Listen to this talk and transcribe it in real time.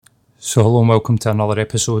So hello and welcome to another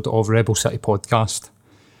episode of Rebel City Podcast.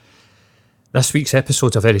 This week's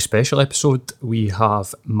episode is a very special episode. We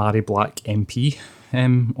have Mhairi Black MP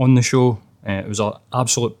on the show. It was an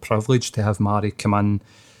absolute privilege to have Mhairi come in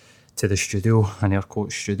to the studio, an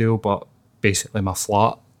Aircoat studio, but basically my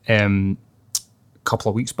flat, a couple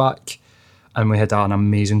of weeks back, and we had an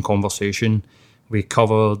amazing conversation. We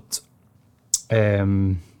covered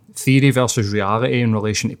theory versus reality in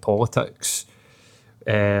relation to politics,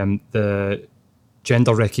 the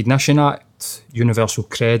Gender Recognition Act, Universal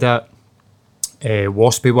Credit,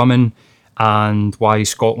 WASPy women, and why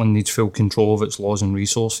Scotland needs full control of its laws and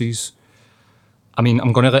resources. I mean,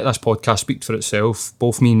 I'm going to let this podcast speak for itself.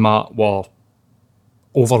 Both me and Matt were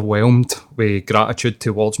overwhelmed with gratitude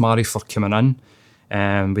towards Mhairi for coming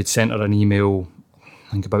in. We'd sent her an email,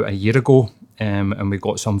 I think about a year ago, and we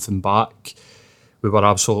got something back. We were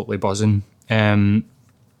absolutely buzzing.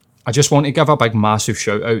 I just want to give a big massive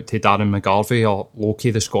shout out to Darren McGarvey, or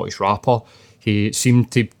Loki, the Scottish rapper. He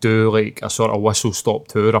seemed to do like a sort of whistle-stop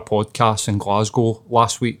tour of podcasts in Glasgow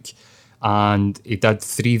last week, and he did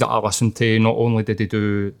 3 that I listened to. Not only did he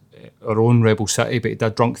do our own Rebel City, but he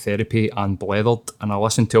did Drunk Therapy and Blethered, and I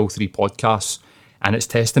listened to all 3 podcasts, and it's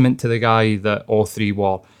testament to the guy that all 3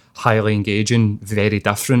 were highly engaging, very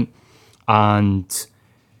different, and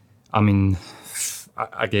I mean,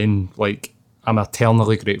 again, like, I'm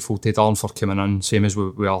eternally grateful to Darren for coming in, same as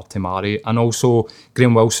we are to Mhairi. And also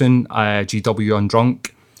Graham Wilson, GW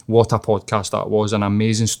Undrunk. What a podcast that was, an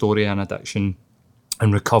amazing story on addiction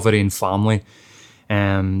and recovery and family.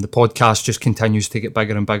 The podcast just continues to get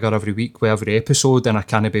bigger and bigger every week with every episode, and I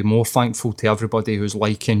can't be more thankful to everybody who's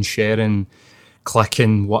liking, sharing,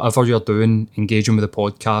 clicking, whatever you're doing, engaging with the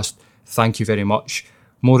podcast. Thank you very much.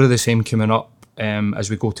 More of the same coming up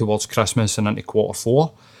as we go towards Christmas and into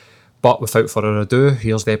Q4. But without further ado,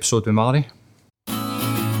 here's the episode with Mhairi.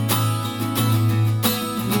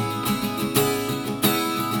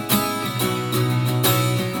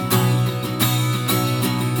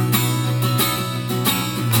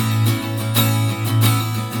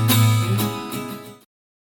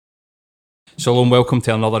 So hello and welcome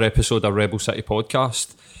to another episode of Rebel City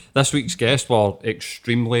Podcast. This week's guest, we're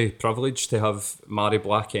extremely privileged to have Mhairi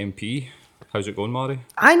Black MP. How's it going, Mhairi?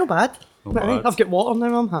 Aye, not bad. Not bad. I've got water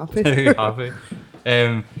now, I'm happy. Happy.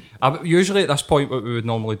 Usually at this point what we would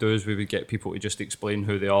normally do is we would get people to just explain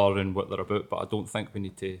who they are and what they're about, but I don't think we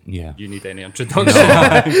need to. Yeah. You need any introduction.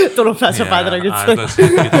 Don't know if that's a bad or a good thing.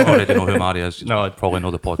 You don't already know who Mhairi is. No, I'd probably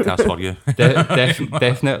know the podcast for you.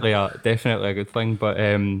 Definitely a good thing, but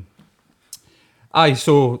aye,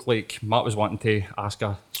 so like Matt was wanting to ask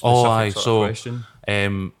a specific sort of question.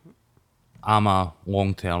 I'm a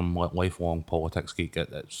long-term, lifelong politics geek.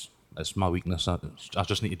 It's my weakness. I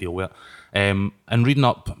just need to deal with it. And reading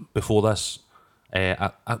up before this,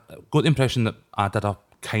 I got the impression that I did a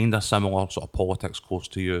kind of similar sort of politics course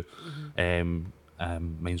to you.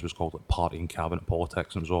 Mine was called like party and cabinet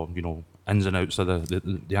politics, and it was all, you know, ins and outs of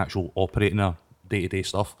the actual operating of day-to-day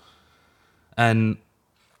stuff. And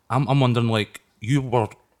I'm wondering, like, you were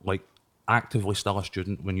like actively still a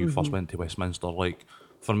student when you first went to Westminster. Like,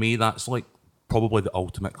 for me, that's like probably the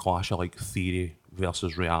ultimate clash of like theory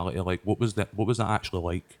versus reality. Like, what was that actually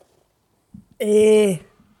like? It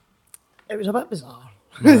was a bit bizarre,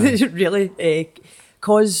 really,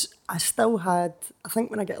 because I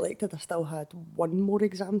think when I get elected, I still had one more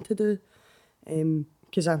exam to do,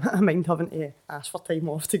 because I mind having to ask for time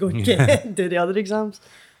off to go and do the other exams.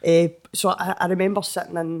 So I remember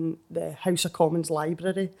sitting in the House of Commons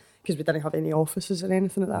library, because we didn't have any offices or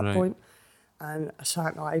anything at that point. And I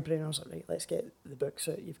sat in the library and I was like, right, let's get the books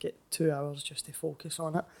out. You've got 2 hours just to focus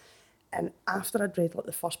on it. And after I'd read like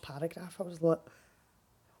the first paragraph, I was like,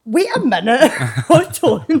 wait a minute, hold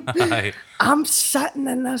on. I'm sitting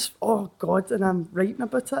in this, oh God, and I'm writing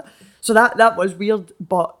about it. So that was weird,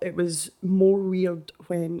 but it was more weird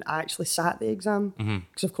when I actually sat the exam.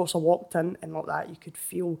 Because of course I walked in and like that, you could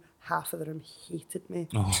feel half of the room hated me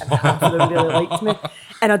and half of them really liked me.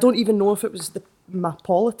 And I don't even know if it was my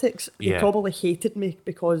politics. They probably hated me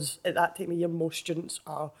because at that time of year, most students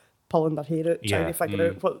are pulling their hair out, trying to figure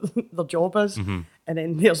out what their job is. And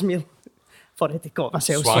then there's me, I've already got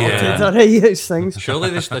myself sorted, alright, things.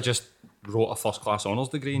 Surely they just wrote a first class honours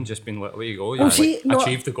degree and just been like, away you go, well, see,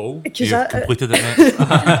 achieved the goal. You've completed it, mate.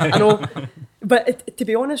 I know, but to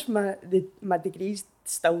be honest, my degree's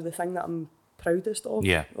still the thing that I'm proudest of.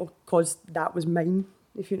 Yeah. Because that was mine,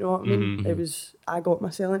 if you know what I mean. It was, I got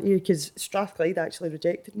myself into, because Strathclyde actually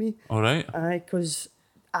rejected me. All right. Because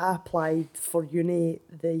I applied for uni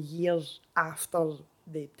the year after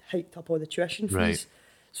they hiked up all the tuition fees. Right.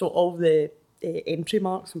 So all the entry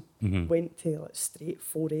marks and went to like straight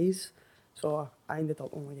 4 A's. So I ended up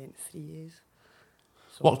only getting 3 A's.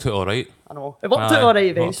 So, Worked out all right. I know. It worked out all right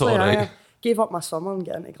eventually. Worked out all right. I gave up my summer and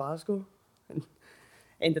get into Glasgow. And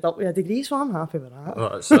ended up with a degree, so I'm happy with that. Well,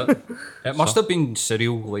 that's it. It must have been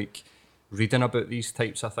surreal, like, reading about these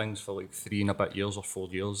types of things for like 3 and a bit years or 4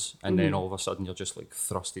 years, and then all of a sudden you're just like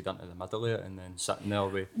thrusted into the middle of it and then sitting there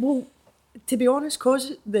with... Well, to be honest,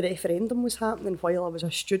 because the referendum was happening while I was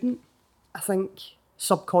a student, I think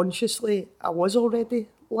subconsciously I was already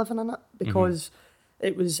living in it, because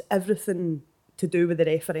it was everything to do with the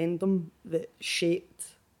referendum that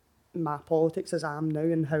shaped my politics as I am now,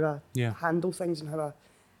 and how I handle things and how I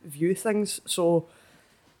view things. So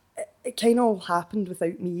it kind of all happened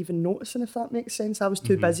without me even noticing, if that makes sense. I was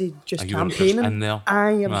too busy just You were just campaigning. in there.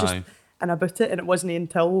 I was just Aye. and about it, and it wasn't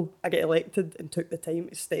until I get elected and took the time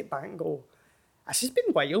to step back and go, this has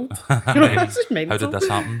been wild. This is mental. How did this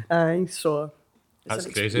happen? Aye, so it's That's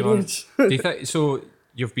an crazy, man. experience. Do you think, so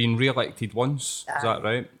you've been re-elected once, is that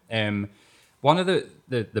right? One of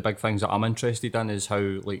the big things that I'm interested in is how,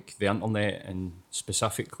 like, the internet, and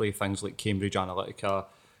specifically things like Cambridge Analytica,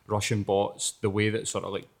 Russian bots, the way that sort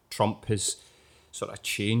of like Trump has sort of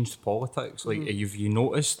changed politics. Like, have you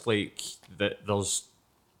noticed like that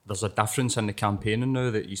there's a difference in the campaigning now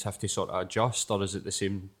that you have to sort of adjust, or is it the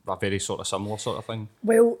same, a very sort of similar sort of thing?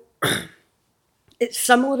 Well, it's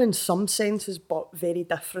similar in some senses, but very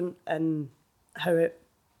different in how it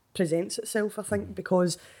presents itself, I think,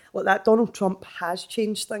 because like that Donald Trump has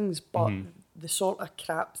changed things, but the sort of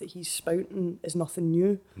crap that he's spouting is nothing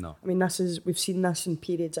new. No. I mean, we've seen this in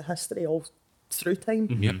periods of history all through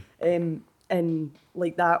time. And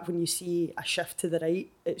like that, when you see a shift to the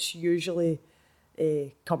right, it's usually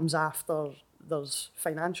comes after there's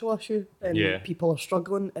financial issue and people are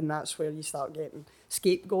struggling, and that's where you start getting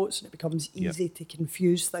scapegoats, and it becomes easy to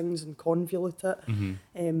confuse things and convolute it.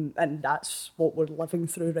 And that's what we're living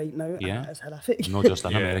through right now. Yeah. And it's horrific. Not just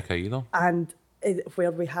in America either. And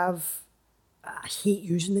where we have, I hate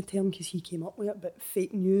using the term because he came up with it, but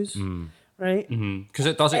fake news, right? Because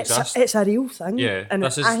it does exist. It's a real thing. Yeah, And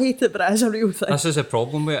this is- I hate it, but it is a real thing. This is a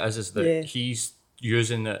problem with it, is that Yeah. he's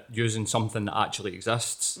using something that actually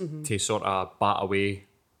exists to sort of bat away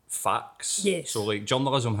facts. Yes. So like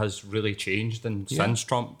journalism has really changed since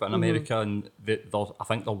Trump in America, and I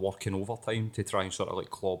think they're working overtime to try and sort of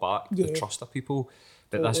like claw back the trust of people.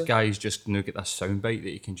 But this Totally. guy's just now got this soundbite that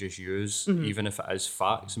he can just use, even if it is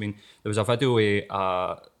facts. I mean, there was a video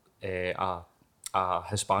of a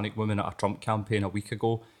Hispanic woman at a Trump campaign a week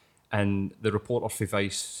ago, and the reporter for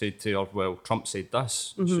Vice said to her, well, Trump said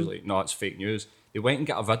this. And she was like, no, it's fake news. They went and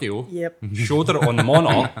got a video, Yep. showed her it on the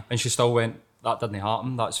monitor, and she still went, that didn't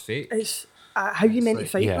happen, that's fake. It's how you meant to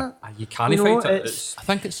fight yeah. that. You can't You know, fight it. it's- I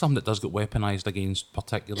think it's something that does get weaponised against,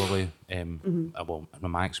 particularly, well,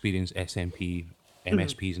 in my experience, SNP,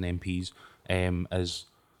 MSPs and MPs, is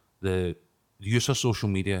the use of social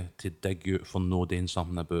media to dig you out for no doing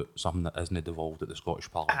something about something that isn't devolved at the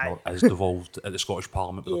Scottish Parliament, or is devolved at the Scottish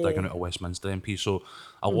Parliament, but they're digging out a Westminster MP. So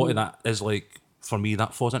a lot of that is like, for me,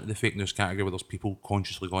 that falls into the fake news category where there's people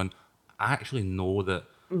consciously going, I actually know that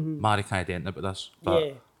Marika identified about this, but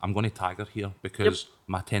Yeah. I'm going to tag her here because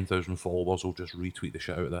my 10,000 followers will just retweet the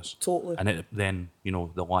shit out of this. Totally. And then,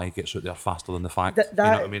 the lie gets out there faster than the fact. That you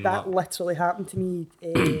know what I mean? that literally happened to me.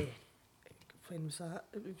 When was that?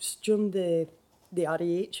 It was during the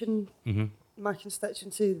RAH in my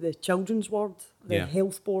constituency, the children's ward, the Yeah.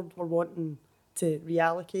 health board were wanting to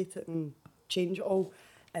reallocate it and change it all,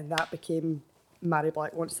 and that became Mary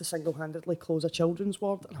Black wants to single-handedly close a children's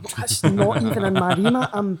ward, and I'm like, that's not even in my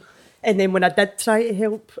remit. And then when I did try to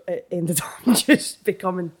help, it ended up just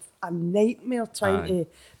becoming a nightmare trying to,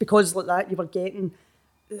 because like that you were getting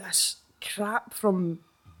this crap from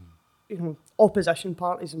opposition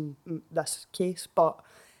parties in this case, but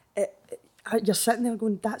you're sitting there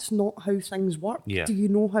going, that's not how things work. Yeah. Do you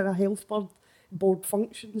know how a health board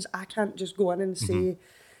functions? I can't just go in and say,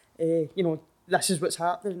 this is what's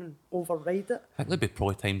happening and override it. I think there'd be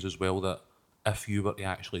probably times as well that if you were to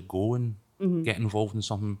actually go and get involved in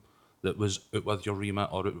something that was out with your remit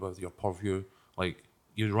or out with your purview, like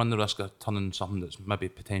you run the risk of turning something that's maybe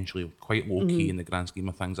potentially quite low key in the grand scheme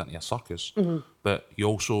of things into a circus. But you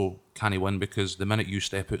also can't win because the minute you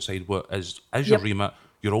step outside what is your remit,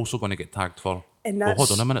 you're also going to get tagged for. And well,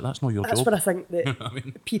 hold on a minute, that's not your That's job. what I think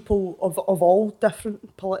that people of all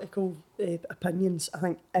different political opinions, I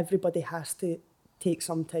think everybody has to take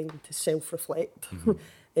some time to self-reflect,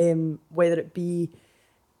 whether it be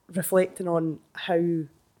reflecting on how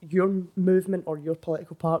your movement or your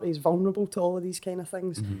political party is vulnerable to all of these kind of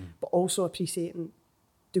things, but also appreciating,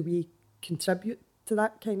 do we contribute to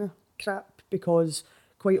that kind of crap because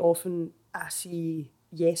quite often I see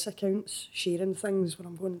yes accounts sharing things when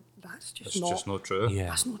I'm going, that's It's just not true. Yeah.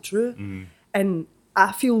 that's not true. And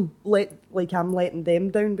I feel like I'm letting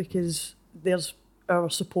them down because there's our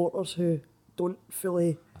supporters who don't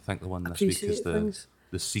fully I think the one this week is appreciate things.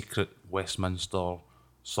 the secret Westminster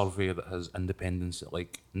survey that has independence at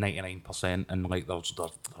like 99%, and like they're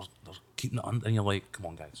keeping it under, and you're like, come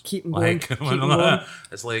on, guys, Keep 'em going, like, keep 'em going.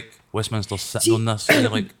 It's like Westminster's sitting on this, and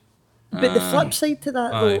you're like, But the flip side to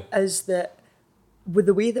that, aye. though, is that with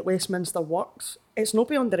the way that Westminster works, it's not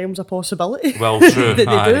beyond the realms of possibility. well, true, that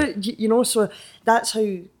aye. they do, you know. So that's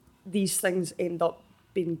how these things end up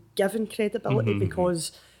being given credibility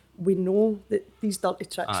because we know that these dirty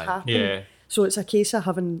tricks Aye. happen. Yeah. So it's a case of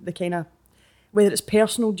having the kind of, whether it's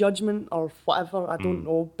personal judgment or whatever, I don't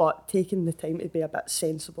know, but taking the time to be a bit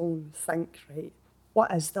sensible and think, right,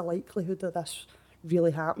 what is the likelihood of this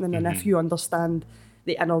really happening? And if you understand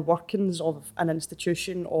the inner workings of an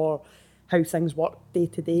institution or how things work day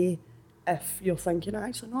to day, if you're thinking,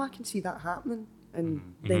 actually, no, I can see that happening, and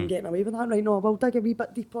then getting away with that, right, no, I will dig a wee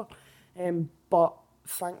bit deeper. But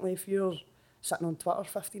frankly, if you're sitting on Twitter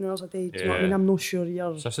 15 hours a day, do you know what I mean? Yeah. I'm not sure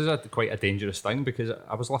you're... So this is quite a dangerous thing, because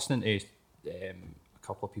I was listening to a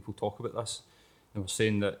couple of people talk about this. They were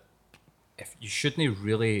saying that if you shouldn't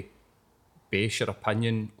really base your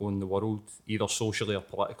opinion on the world, either socially or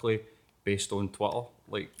politically, based on Twitter.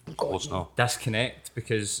 Like, Of course not. disconnect,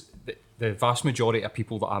 because the vast majority of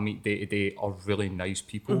people that I meet day to day are really nice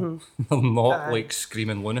people. They're not Aye. like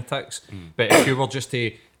screaming lunatics. But if you were just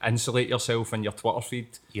to insulate yourself in your Twitter feed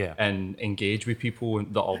Yeah. and engage with people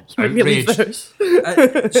that are When you leave the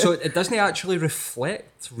outraged, house. so it doesn't actually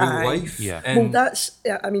reflect real Aye. life. Yeah. Well, And that's,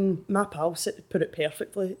 I mean, my pal put it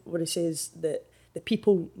perfectly where he says that the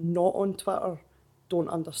people not on Twitter don't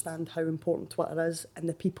understand how important Twitter is, and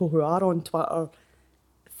the people who are on Twitter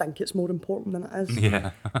think it's more important than it is.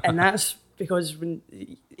 Yeah. And that's because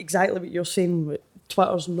exactly what you're saying,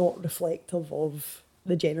 Twitter's not reflective of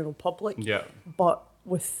the general public. yeah, But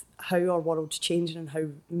with how our world's changing and how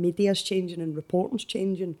media's changing and reporting's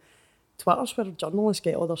changing, Twitter's where journalists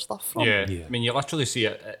get all their stuff from. yeah, Yeah. I mean, you literally see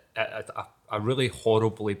it at a really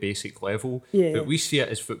horribly basic level. Yeah. But we see it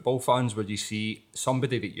as football fans, where you see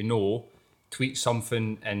somebody that you know tweet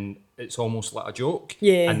something and it's almost like a joke.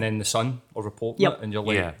 Yeah. And then the Sun will report Yep. it, and you're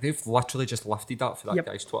like, Yeah. they've literally just lifted that for that Yep.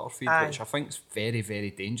 guy's Twitter feed, Aye. which I think is very, very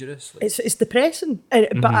dangerous. Like, It's depressing,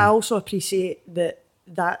 but I also appreciate that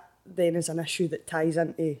then is an issue that ties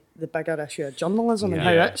into the bigger issue of journalism and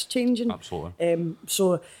how Yeah. it's changing. Absolutely.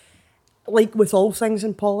 So, like with all things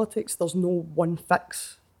in politics, there's no one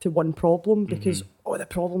fix to one problem because all the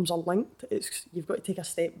problems are linked. You've got to take a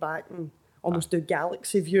step back and almost do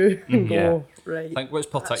galaxy view and go, right. I think what's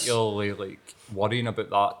particularly like worrying about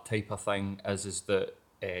that type of thing is that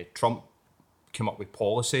Trump came up with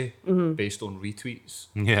policy based on retweets.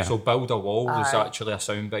 Yeah. So Build a Wall was Aye. actually a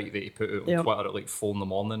soundbite that he put out on Yep. Twitter at like 4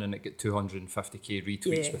 a.m, and it got 250k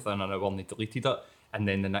retweets Yeah. within an hour, and they deleted it. And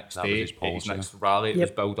then the next That was day, his at his policy. next rally, it was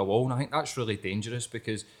Yep. Build a Wall. And I think that's really dangerous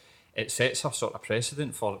because it sets a sort of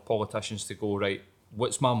precedent for politicians to go, right,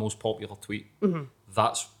 what's my most popular tweet?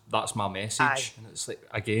 That's my message. Aye. And it's like,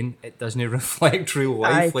 again, it doesn't reflect real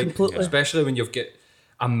life. Aye, like, completely. especially when you've got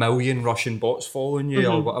a million Russian bots following you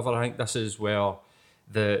or whatever. I think this is where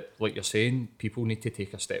like you're saying, people need to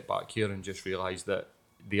take a step back here and just realise that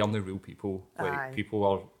they are the real people. Like, Aye. people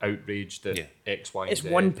are outraged at Yeah. X, Y, and It's Z.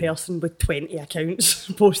 one person with 20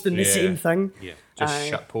 accounts posting the Yeah. same thing. Yeah. Just Aye.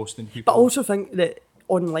 shit posting people. But I also think that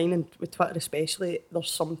online and with Twitter especially,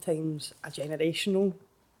 there's sometimes a generational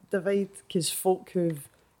divide because folk who've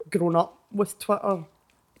grown up with Twitter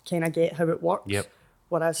kind of get how it works. Yep.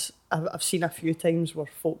 Whereas I've seen a few times where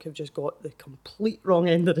folk have just got the complete wrong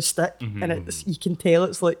end of the stick, and it's, you can tell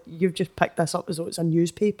it's like you've just picked this up as though it's a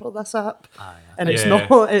newspaper. This app, and it's Yeah.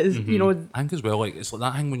 not. It is, you know. I think as well, like it's like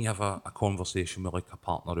that thing when you have a conversation with like a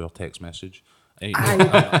partner or a text message.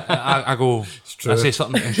 I go, I say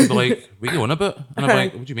something, and she'll be like, "What are you on about?" And I'm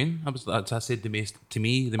like, "What do you mean?" I said the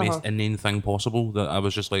most inane thing possible. That I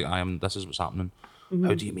was just like, This is what's happening.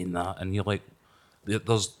 How do you mean that? And you're like,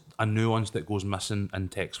 there's a nuance that goes missing in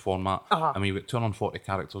text format. I mean, with 240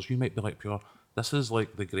 characters, you might be like, pure, this is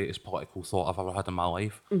like the greatest political thought I've ever had in my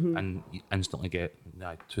life, and you instantly get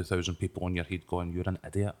 2,000 people on your head going, "You're an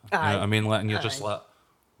idiot." You know what I mean? Like, and you're just like,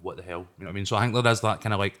 what the hell? You know what I mean? So I think there is that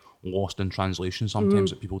kind of like lost in translation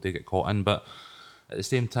sometimes that people do get caught in, but at the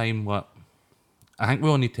same time, what I think we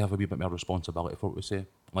all need to have a wee bit more responsibility for what we say.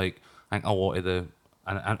 Like, I think a lot of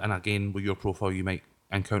and again, with your profile, you might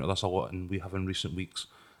encounter this a lot, and we have in recent weeks,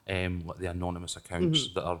 like the anonymous accounts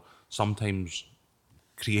that are sometimes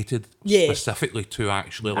created Yeah. specifically to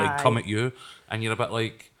actually like come Aye. at you, and you're a bit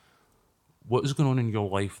like, what is going on in your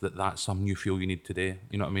life that's something you feel you need today?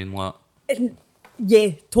 You know what I mean? Like,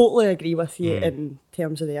 Yeah, totally agree with you in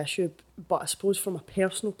terms of the issue, but I suppose from a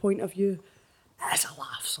personal point of view, it's a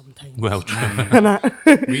laugh sometimes. well,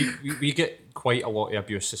 we get quite a lot of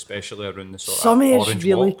abuse, especially around the sort Some of is orange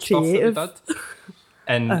really walk stuff that we creative. did.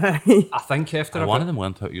 And I think after one about, of them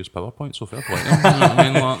learned how to use PowerPoint, so fair play. You know what I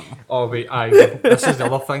mean? Like, oh wait, aye. This is the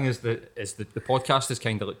other thing is the podcast has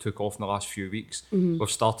kind of like took off in the last few weeks. We've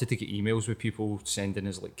started to get emails with people sending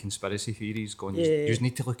us like conspiracy theories, going, "You Yeah.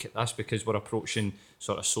 need to look at this because we're approaching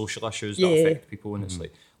sort of social issues Yeah. that affect people," and it's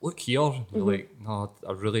like, look here, and you're like, no,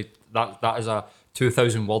 I really that is a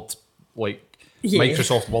 2,000 word like. Yeah.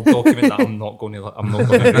 Microsoft Word document that I'm not going to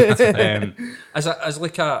read. As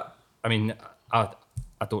like a, I mean,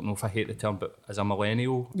 I don't know if I hate the term, but as a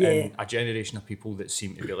millennial and a generation of people that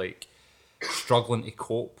seem to be like struggling to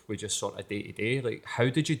cope with just sort of day to day, like how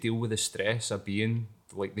did you deal with the stress of being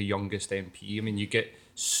like the youngest MP? I mean, you get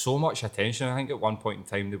so much attention. I think at one point in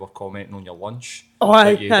time they were commenting on your lunch. Oh,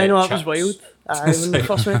 that you I get know, that was chips. wild. When we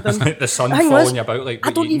first went It's in. like the sun The thing following was, you about. Like I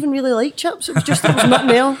what don't you eating. even really like chips. It was just there was nothing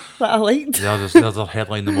there that I liked. there's a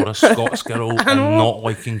headline tomorrow: Scott Skirrell and not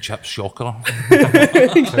liking chips, shocker.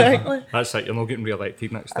 Exactly. That's it. You're not getting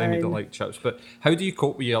re-elected next time. You don't like chips. But how do you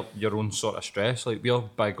cope with your own sort of stress? Like we're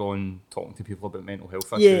big on talking to people about mental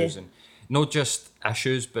health issues and not just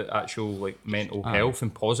issues, but actual like mental health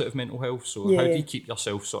and positive mental health. So how do Yeah. you keep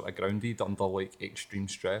yourself sort of grounded under like extreme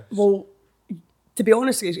stress? Well, to be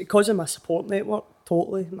honest, it's because of my support network.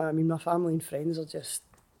 Totally. I mean, my family and friends are just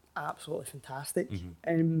absolutely fantastic,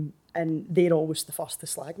 and they're always the first to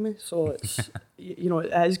slag me. So it's you know,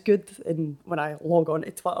 it is good. And when I log on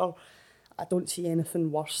to Twitter, I don't see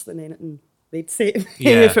anything worse than anything they'd say to me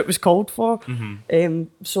Yeah. if it was called for.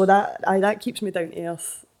 So that keeps me down to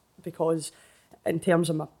earth, because in terms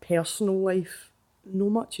of my personal life, no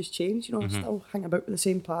much has changed. You know, I still hang about with the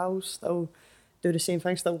same pals, still do the same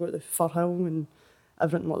thing, still go to the Firhill and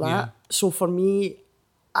everything like that. Yeah. So for me,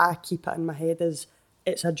 I keep it in my head as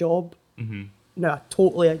it's a job. Now, I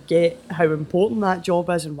totally get how important that job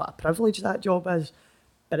is and what a privilege that job is,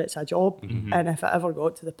 but it's a job. And if it ever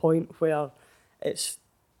got to the point where it's,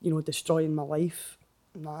 you know, destroying my life,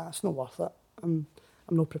 nah, it's not worth it. I'm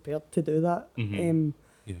not prepared to do that.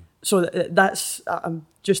 So that's, I'm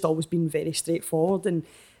just always been very straightforward, and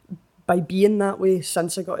by being that way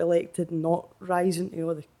since I got elected and not rising to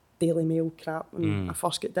all the Daily Mail crap when I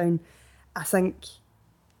first got down, I think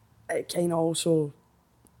it kind of also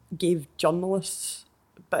gave journalists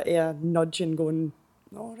a bit of a nudge and going,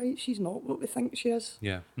 all right, she's not what we think she is.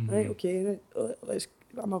 Yeah. Right, okay, right,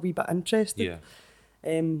 I'm a wee bit interested. Yeah.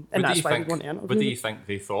 And What do that's you why we think? want to interview What do me. you think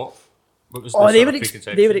they thought? What was Oh, the they sort were of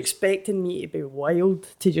they were preconceptions? expecting me to be wild,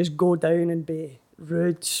 to just go down and be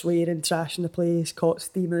rude, swearing, trashing the place, caught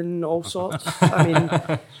steaming, all sorts. I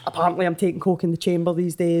mean, apparently I'm taking coke in the chamber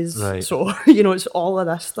these days, Right. so you know it's all of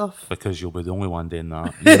this stuff. Because you'll be the only one doing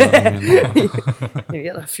that. You know what I mean?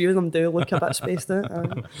 Yeah, a few of them do look a bit spaced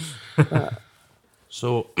out.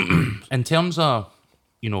 So, in terms of,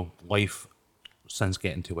 you know, life since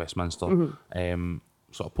getting to Westminster,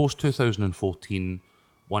 sort of post 2014,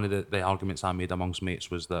 one of the arguments I made amongst mates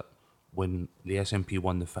was that when the SNP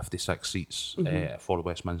won the 56 seats for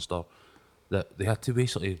Westminster, that they had to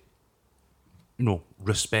basically, you know,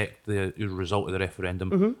 respect the result of the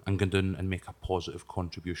referendum and go down and make a positive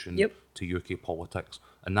contribution Yep. to UK politics.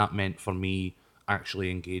 And that meant for me actually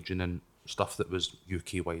engaging in stuff that was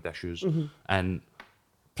UK-wide issues. And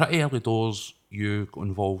pretty early doors, you got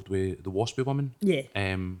involved with the Waspy women. Yeah.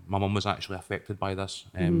 My mum was actually affected by this.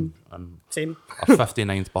 On Same. her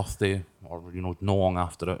 59th birthday, or, you know, no long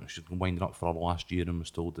after it, she'd been winding up for her last year and was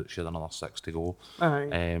told that she had another 6 to go.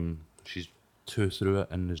 Aye. She's 2 through it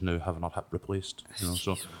and is now having her hip replaced. You know,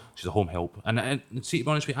 so she's a home help. And see, to be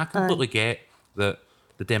honest with you, I completely get that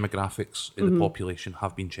the demographics in the population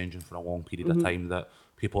have been changing for a long period of time, that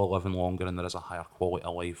people are living longer and there is a higher quality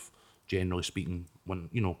of life, generally speaking, when,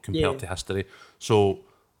 you know, compared Yeah. to history. So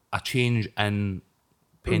a change in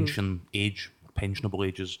pension age, pensionable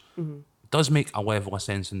ages, does make a level of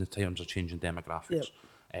sense in the terms of changing demographics.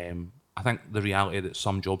 I think the reality that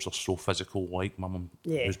some jobs are so physical, like my mum,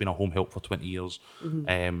 Yeah. who's been a home help for 20 years,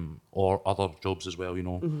 or other jobs as well, you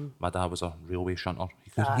know. My dad was a railway shunter.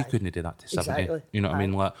 He couldn't do that to 70. Exactly. You know what I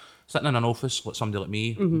mean? Like, sitting in an office, like somebody like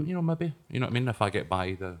me, you know, maybe, you know what I mean? If I get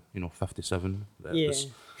by the, you know, 57,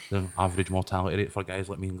 the average mortality rate for guys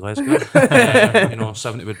like me in Glasgow, you know,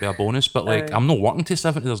 70 would be a bonus. But, like, I'm not working to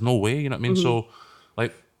 70, there's no way, you know what I mean? So,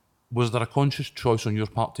 like, was there a conscious choice on your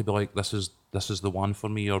part to be like, this is the one for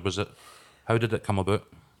me, or was it How did it come about?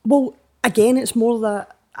 Well, again, it's more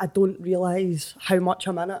that I don't realise how much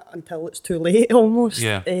I'm in it until it's too late almost.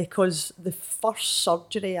 Yeah. Because the first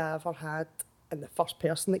surgery I ever had and the first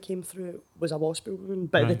person that came through was a hospital woman.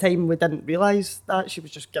 But at the time, we didn't realise that. She was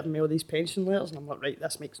just giving me all these pension letters. And I'm like, right,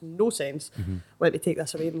 this makes no sense. Let me take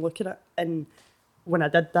this away and look at it. And when I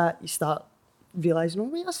did that, you start realising, oh,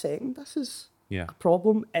 wait a second, this is Yeah. a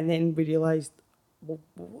problem. And then we realised, well,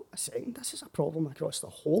 wait a second, this is a problem across the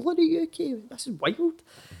whole of the UK. This is wild.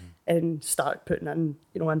 And started putting in,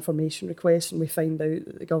 information requests, and we find out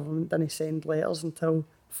that the government didn't send letters until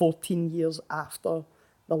 14 years after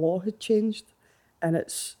the law had changed. And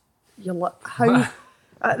you're like, how?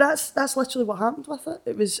 That's literally what happened with it.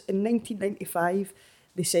 It was in 1995,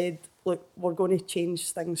 they said, look, we're going to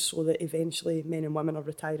change things so that eventually men and women are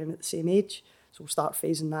retiring at the same age. So we'll start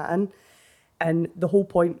phasing that in. And the whole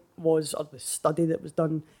point was, or the study that was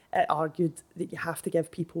done, it argued that you have to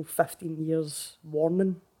give people 15 years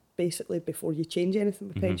warning, basically, before you change anything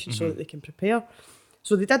with pension so that they can prepare.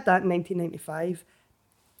 So they did that in 1995.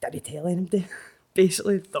 Didn't tell anybody.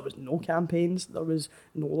 Basically, there was no campaigns, there was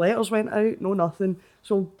no letters went out, no nothing.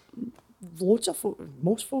 So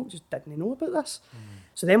most folks just didn't know about this.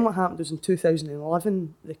 So then what happened was in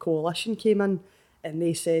 2011, the coalition came in and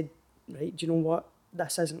they said, right, do you know what?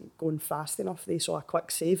 This isn't going fast enough. They saw a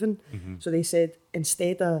quick saving. So they said,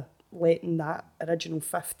 instead of letting that original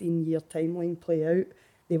 15-year timeline play out,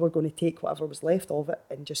 they were going to take whatever was left of it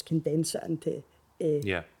and just condense it into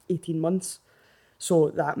 18 months. So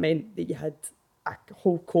that meant that you had a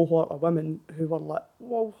whole cohort of women who were like,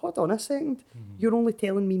 well, hold on a second. You're only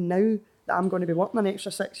telling me now that I'm going to be working an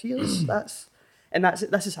extra 6 years. This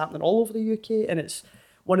is happening all over the UK, and it's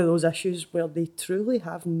one of those issues where they truly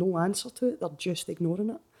have no answer to it. They're just ignoring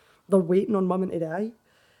it. They're waiting on women to die.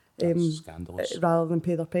 That's scandalous. Rather than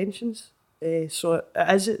pay their pensions. So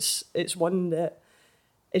it's one that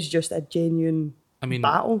is just a genuine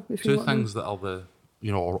battle. If you know two what I mean. things that are the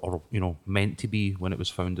or meant to be when it was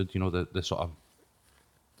founded. The sort of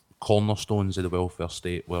cornerstones of the welfare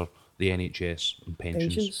state were the NHS and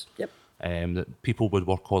pensions. Yep. That people would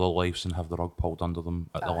work all their lives and have the rug pulled under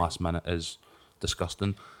them at the last minute is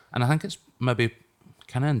disgusting. And I think it's maybe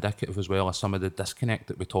kind of indicative as well of some of the disconnect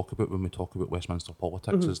that we talk about when we talk about Westminster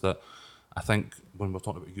politics, is that I think when we're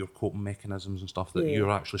talking about your coping mechanisms and stuff, that you're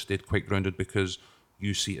actually stayed quite grounded because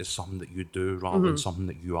you see it as something that you do rather than something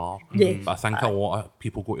that you are. Yeah. But I think a lot of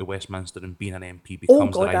people go to Westminster and being an MP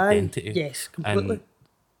becomes their identity. Yes, completely. And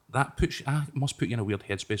that must put you in a weird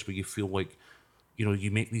headspace where you feel like,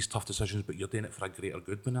 you make these tough decisions, but you're doing it for a greater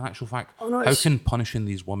good. But in actual fact, how can punishing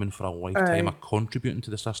these women for a lifetime of contributing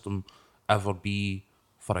to the system ever be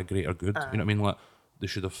for a greater good? You know what I mean? Like, they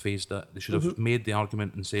should have phased it. They should have made the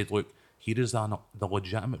argument and said, look, here is the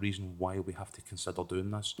legitimate reason why we have to consider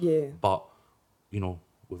doing this. Yeah. But,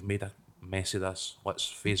 we've made a mess of this. Let's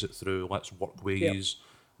phase it through. Let's work ways.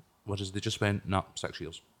 Whereas they just went, nah, 6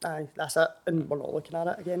 years. Aye, that's it. And we're not looking at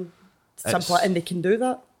it again. Simple. And they can do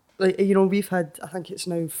that. Like, we've had, I think it's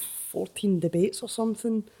now 14 debates or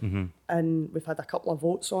something. And we've had a couple of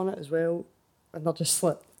votes on it as well. And they're just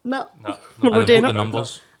like, nah, we're doing it. The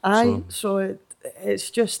numbers. Aye, so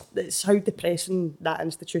it's how depressing that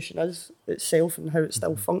institution is itself and how it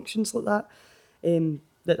still functions like that.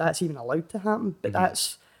 That's even allowed to happen. But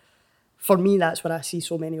that's, for me, that's where I see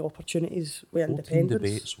so many opportunities with 14 independence.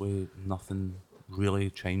 debates with nothing really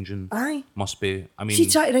changing. Aye. Must be, See,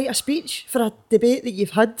 trying to write a speech for a debate that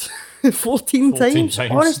you've had 14 times.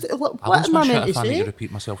 Honestly, what am I meant to I need say? to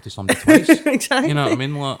repeat myself to somebody twice. Exactly. You know what I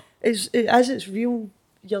mean? Like, It's real,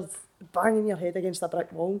 you're banging your head against a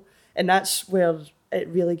brick wall. And that's where it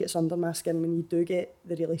really gets under my skin, when you do get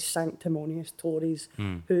the really sanctimonious Tories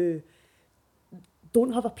who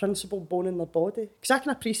don't have a principled bone in their body. Because I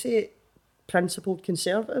can appreciate principled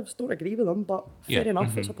Conservatives, don't agree with them, but fair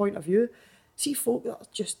enough, it's a point of view. See folk that are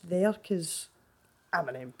just there because I'm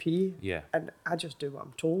an MP and I just do what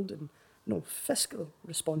I'm told, and no fiscal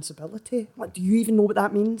responsibility. Like, do you even know what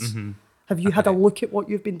that means? Have you had a look at what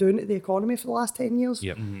you've been doing to the economy for the last 10 years?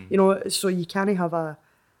 Yep. So you can't have a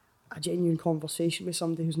genuine conversation with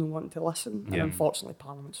somebody who's not wanting to listen. And unfortunately,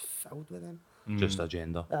 Parliament's filled with them. just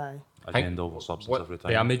agenda. Aye. Agenda over substance every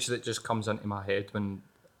time. The image that just comes into my head when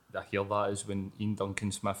I hear that is when Ian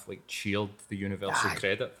Duncan Smith cheered the universal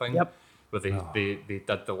credit thing. Yep. Where they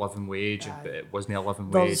did the living wage, but it wasn't a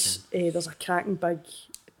living wage. There's a cracking big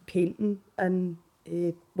painting in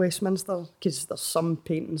Westminster, because there's some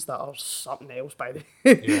paintings that are something else, by the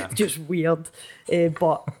way, just weird.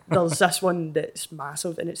 But there's this one that's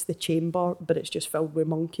massive, and it's the chamber, but it's just filled with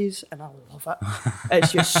monkeys, and I love it.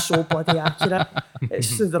 It's just so bloody accurate.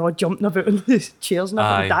 They're all jumping about in the chairs and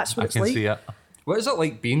everything. That's what it's like. See it. What is it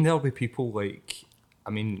like being there with people like? I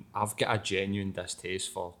mean, I've got a genuine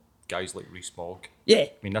distaste for guys like Rees Mogg. Yeah.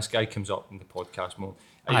 I mean, this guy comes up in the podcast mode.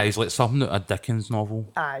 He's like something out of a Dickens novel.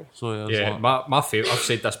 Aye. So Yeah, my favourite, I've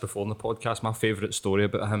said this before in the podcast, my favourite story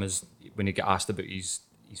about him is when he got asked about his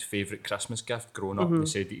favourite Christmas gift growing up, and he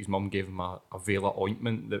said that his mum gave him a veil of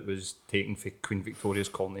ointment that was taken for Queen Victoria's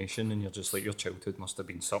coronation, and you're just like, your childhood must have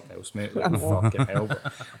been something else, mate. Like, fucking hell.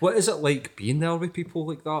 But what is it like being there with people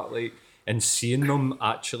like that, like, and seeing them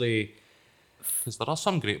actually... Because there are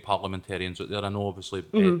some great parliamentarians out there. I know, obviously,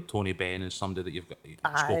 Tony Benn is somebody that you've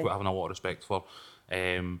spoke about having a lot of respect for.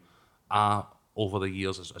 Over the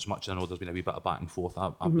years, as much as I know there's been a wee bit of back and forth,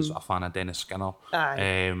 I was a fan of Dennis Skinner.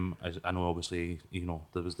 I know, obviously,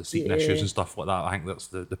 there was the seating issues and stuff like that. I think that's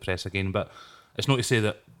the press again. But it's not to say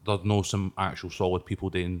that there's no some actual solid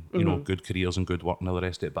people doing, good careers and good work and all the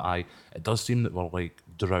rest of it. But it does seem that we're, like,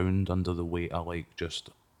 drowned under the weight of, like,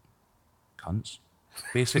 just cunts.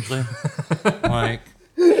 Basically, like,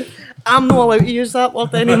 I'm not allowed to use that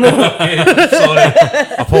word anymore. Sorry,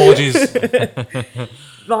 apologies.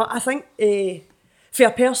 But I think, from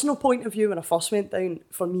a personal point of view, when I first went down,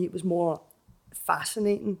 for me it was more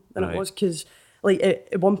fascinating than it was, because, like,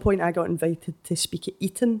 at one point I got invited to speak at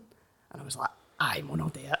Eton, and I was like, "I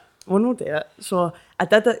want to do it." So I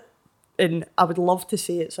did it, and I would love to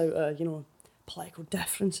say it's out of political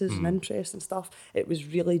differences and interest and stuff. It was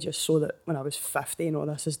really just so that when I was 50 and all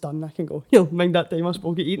this is done, I can go, mind that time I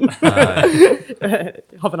spoke at Eton,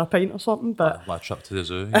 having a pint or something. But a trip to the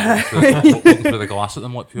zoo, looking through the glass at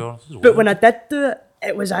them like pure. But when I did do it,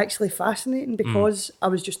 it was actually fascinating because I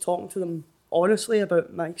was just talking to them honestly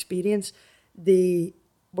about my experience. They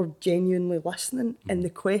were genuinely listening, and the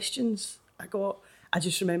questions I got, I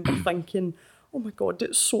just remember thinking, oh my God,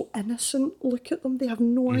 it's so innocent. Look at them. They have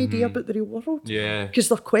no idea about the real world. Yeah. Because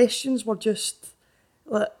their questions were just,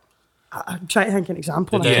 like, I'm trying to think of an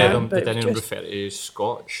example. Did anyone refer to you as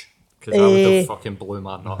Scotch? Because I would have fucking blew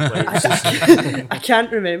my nut. Like, I can't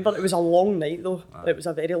remember. It was a long night though. It was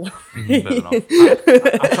a very long night. Fair enough.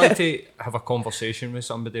 I tried to have a conversation with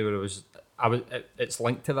somebody where it's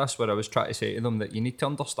linked to this, where I was trying to say to them that you need to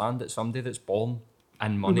understand that somebody that's born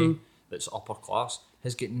in money, that's upper class,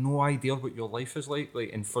 has got no idea what your life is like,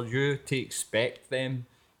 and for you to expect them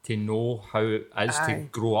to know how it is to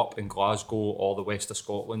grow up in Glasgow or the west of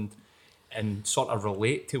Scotland and sort of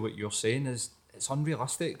relate to what you're saying it's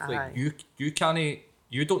unrealistic. Like, you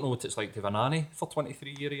don't know what it's like to have a nanny for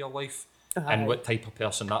 23 years of your life and what type of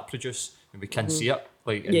person that produce, and we can see it,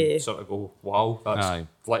 like, and sort of go, wow,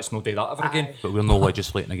 let's not do that ever again. But we're not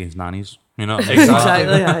legislating against nannies,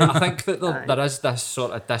 Exactly. I think that there is this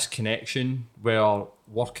sort of disconnection where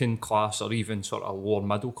working class or even sort of lower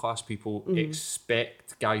middle class people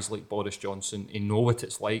expect guys like Boris Johnson to know what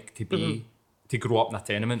it's like to be to grow up in a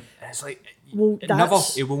tenement. And it's like, it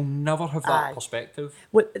will never have that perspective.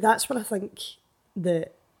 Well, that's what I think,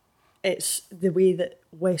 that it's the way that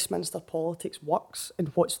Westminster politics works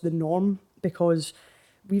and what's the norm, because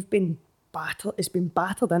it's been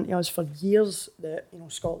battered into us for years that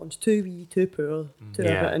Scotland's too wee, too poor, too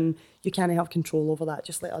everything. You can't have control over that.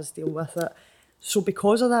 Just let us deal with it. So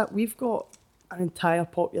because of that, we've got an entire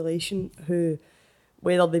population who,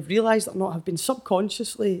 whether they've realised it or not, have been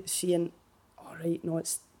subconsciously saying, "All right, no,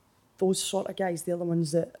 it's those sort of guys. They're the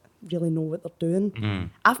ones that really know what they're doing."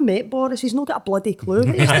 I've met Boris. He's not got a bloody clue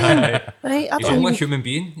what he's doing. Right? He's only a human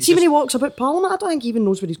being. See, when he walks about Parliament, I don't think he even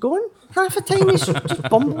knows where he's going. Half the time he's just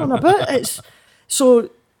bumbling about.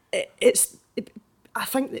 I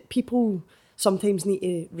think that people sometimes need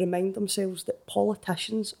to remind themselves that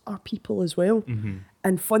politicians are people as well.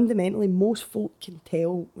 And fundamentally, most folk can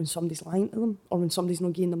tell when somebody's lying to them or when somebody's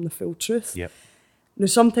not giving them the full truth. Yep. Now,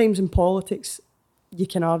 sometimes in politics, you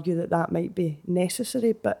can argue that might be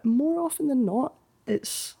necessary, but more often than not,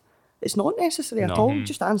 it's not necessary at all.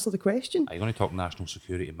 Just answer the question. You're going to talk national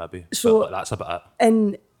security, maybe. So but that's about it.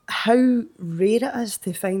 And how rare it is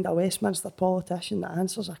to find a Westminster politician that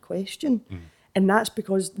answers a question. And that's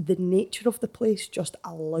because the nature of the place just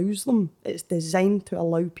allows them. It's designed to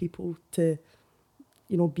allow people to,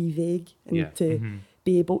 be vague and to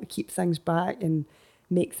be able to keep things back and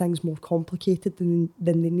make things more complicated than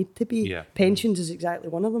they need to be. Yeah. Pensions is exactly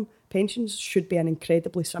one of them. Pensions should be an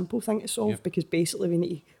incredibly simple thing to solve because basically we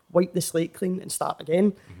need to wipe the slate clean and start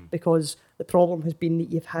again because The problem has been that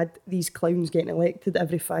you've had these clowns getting elected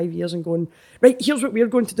every 5 years and going, right, here's what we're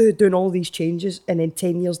going to do, doing all these changes, and then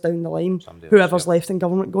 10 years down the line, whoever's left in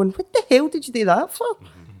government going, what the hell did you do that for?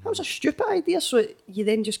 That was a stupid idea. So you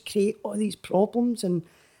then just create all these problems, and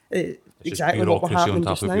exactly what we're happening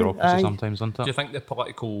just now. Sometimes, isn't it? Do you think the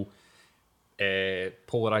political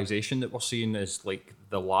polarisation that we're seeing is like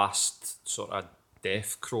the last sort of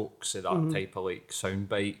death croaks of that type of like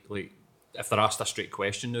soundbite? Like, if they're asked a straight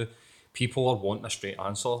question now, people are wanting a straight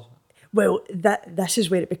answer. Well, this is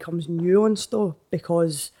where it becomes nuanced though,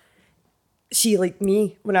 because see, like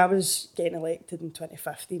me, when I was getting elected in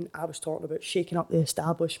 2015, I was talking about shaking up the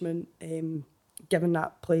establishment, giving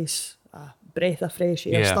that place a breath of fresh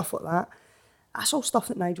air, stuff like that. That's all stuff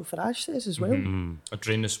that Nigel Farage says as well. A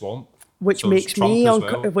drain the swamp. Which So makes it's Trump me as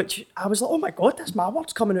uncomfortable, well. which I was like, oh my God, that's my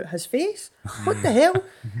words coming out his face. What the hell?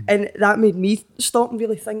 And that made me stop and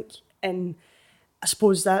really think. And I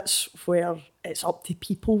suppose that's where it's up to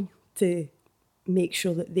people to make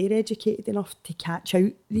sure that they're educated enough to catch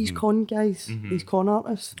out these con guys, these con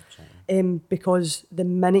artists. Because the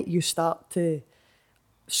minute you start to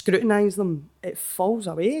scrutinise them, it falls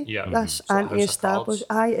away. Yeah. This It's like House of anti-established,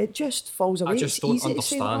 it just falls away. I just It's don't easy to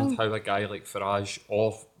say the understand line. how a guy like Farage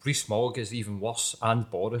or Rees-Mogg is even worse, and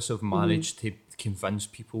Boris have managed to convince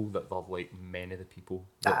people that they're like many of the people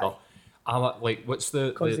that they're. I'm like, what's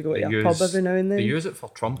the? 'Cause they go to a pub every now and then. They use it for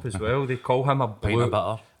Trump as well. They call him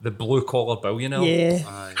the blue collar billionaire. Yeah.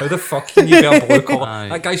 How the fuck can you be a blue collar? Aye.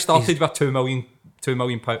 That guy started with $2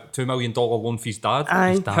 million loan for his dad.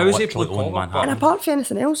 Aye. How is he blue Literally owned collar? Manhattan. And apart from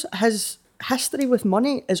anything else, his history with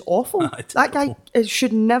money is awful. It's That guy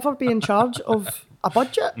should never be in charge of a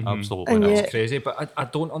budget. Absolutely And not. yet- It's crazy, but I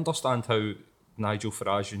don't understand how Nigel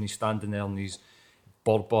Farage, when he's standing there in his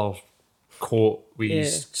Berber coat with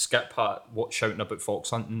his skip hat, shouting about fox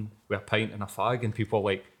hunting with a pint and a fag, and people are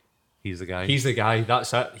like, He's the guy. he's the guy,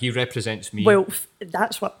 that's it, he represents me. Well,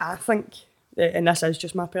 that's what I think, and this is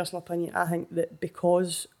just my personal opinion. I think that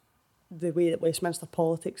because the way that Westminster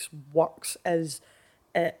politics works is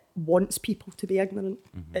it wants people to be ignorant.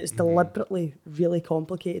 It's deliberately really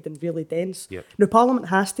complicated and really dense. Yep. Now, Parliament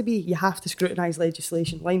has to be. You have to scrutinise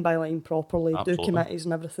legislation line by line properly, Absolutely. do committees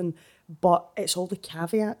and everything. But it's all the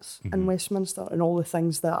caveats in Westminster and all the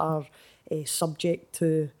things that are subject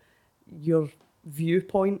to your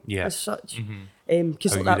viewpoint Yeah. as such. How you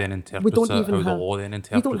then interpret we don't it, even how the have, law then we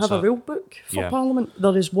interprets don't have a it. rule book for Yeah. Parliament.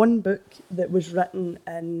 There is one book that was written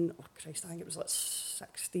in, oh Christ, I think it was like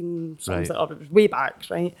 16 something, Right. or it was way back,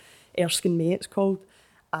 right? Erskine May it's called,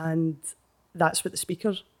 and that's what the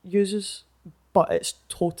Speaker uses, but it's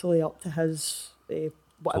totally up to his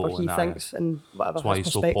whatever Totally, he aye. thinks and whatever That's why his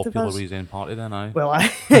he's so perspective popular is. with his own party then, aye. Well,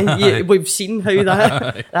 yeah, we've seen how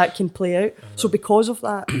that can play out. So because of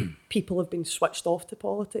that, people have been switched off to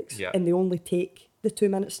politics, Yeah. and they only take the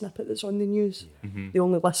 2-minute snippet that's on the news. They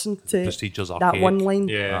only listen to Procedure's that archaic. one line.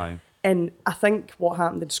 Yeah. Aye. And I think what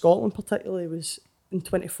happened in Scotland particularly was in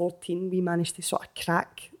 2014 we managed to sort of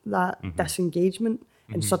crack that disengagement,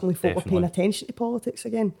 and suddenly folk were paying Definitely. attention to politics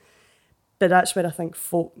again. But that's where I think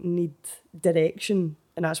folk need direction,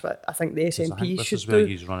 and that's what I think the I think SNP this should is where do.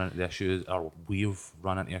 he's run into the issues, or we've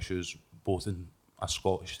run into issues both in a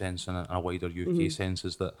Scottish sense and a wider UK sense,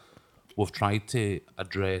 is that we've tried to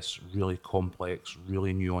address really complex,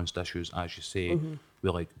 really nuanced issues, as you say,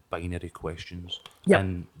 with like binary questions. Yep.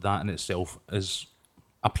 And that in itself is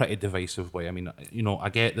a pretty divisive way. I mean, you know, I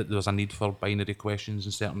get that there's a need for binary questions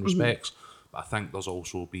in certain respects, but I think there's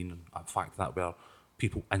also been a fact that where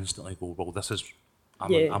people instantly go, well, this is,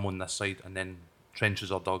 I'm on this side, and then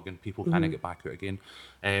trenches are dug and people kind of get back out again.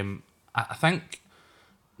 I think,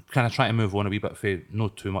 kind of trying to move on a wee bit, for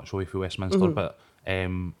not too much away from Westminster, but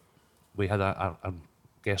we had a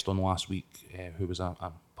guest on last week who was a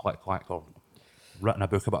political actor, written a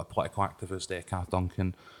book about a political activist, Kath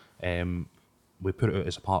Duncan. We put it out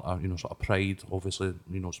as a part of, sort of Pride, obviously,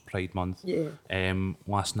 it's Pride Month. Yeah.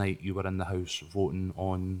 Last night you were in the House voting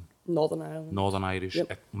on Northern Ireland. Northern Irish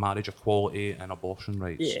marriage equality and abortion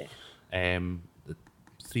rights. Yeah.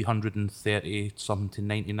 330 something to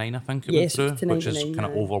 99, I think it Yes, went to through, which is 99, kind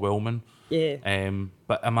of aye. overwhelming. Yeah.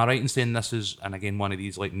 But am I right in saying this is, and again, one of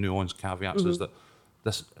these like nuanced caveats is that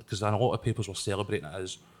this, because a lot of papers were celebrating it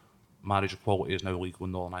as marriage equality is now legal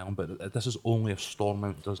in Northern Ireland, but this is only if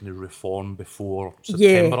Stormont doesn't reform before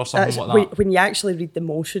September or something that's, like that. when you actually read the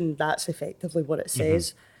motion, that's effectively what it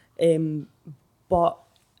says. But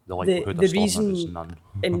The likelihood the of Stormont is reason, none.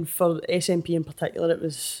 and for SNP in particular, it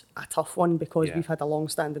was a tough one because Yeah. we've had a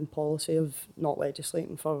long-standing policy of not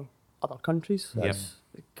legislating for other countries. Yep. That's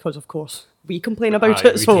because, of course, we complain about Aye,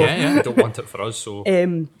 it. So we don't want it for us, so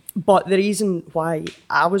But the reason why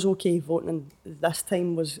I was okay voting this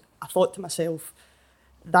time was I thought to myself,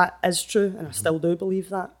 that is true, and I still do believe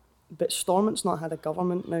that. But Stormont's not had a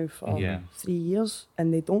government now for 3 years,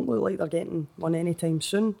 and they don't look like they're getting one anytime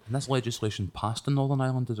soon. And this legislation passed in Northern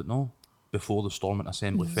Ireland, did it not? Before the Stormont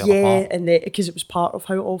Assembly fell Yeah, apart. and because it was part of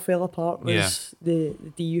how it all fell apart was Yeah. the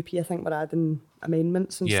DUP, I think, were adding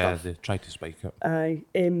amendments and Yeah, stuff. they tried to spike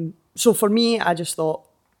it. So for me, I just thought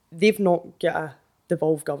they've not got a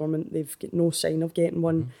devolved government. They've got no sign of getting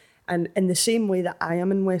one. And in the same way that I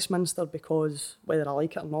am in Westminster, because whether I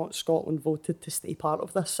like it or not, Scotland voted to stay part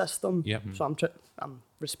of this system. Yep. So I'm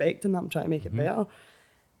respecting that. I'm trying to make it better.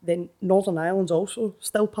 Then Northern Ireland's also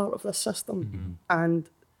still part of this system. And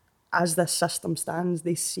as this system stands,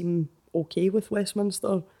 they seem okay with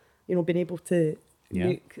Westminster, being able to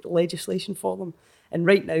make legislation for them. And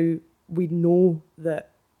right now, we know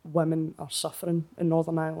that women are suffering in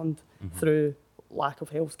Northern Ireland through lack of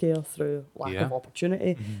healthcare, through lack of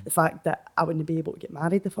opportunity. The fact that I wouldn't be able to get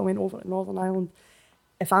married if I went over to Northern Ireland.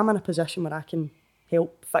 If I'm in a position where I can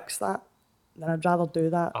help fix that, then I'd rather do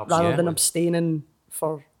that rather than Absolutely. abstaining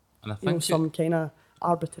for And I think some kind of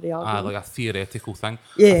arbitrary argument. like a theoretical thing.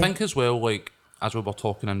 Yeah. I think as well, like, as we were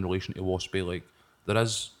talking in relation to WASPy, like, there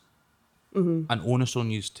is an onus on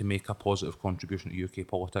you to make a positive contribution to UK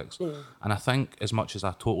politics. And I think, as much as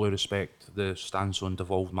I totally respect the stance on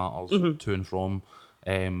devolved matters to and from,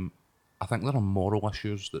 I think there are moral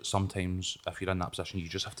issues that sometimes, if you're in that position, you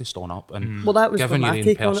just have to stand up. And Well, that was given what your my own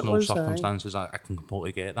take on it personal was, aye. circumstances, I can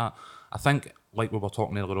completely get that. I think, like we were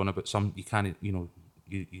talking earlier on about you can't, you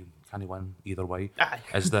can't win either way. Aye.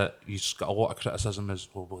 Is that you've got a lot of criticism as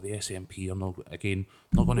well, the SNP are not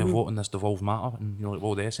going to vote on this devolved matter, and you're like,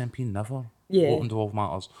 well, the SNP never vote on devolved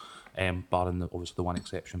matters, barring obviously the one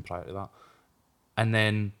exception prior to that. And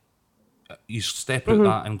then you step out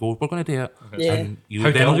that and go, we're going to do it. Yeah. And you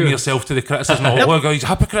How then dare open you? yourself to the criticism of, oh, guys,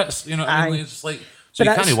 hypocrites, you know what I mean? Aye. It's like, so But you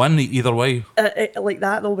that's- can't win either way. Like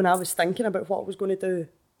that though, when I was thinking about what I was going to do,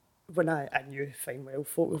 when I knew fine well,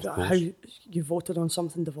 folk was like, course. how you voted on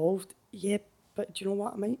something devolved. Yeah, but do you know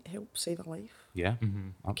what? It might help save a life. Yeah,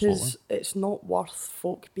 absolutely. Because it's not worth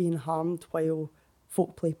folk being harmed while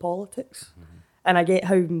folk play politics. And I get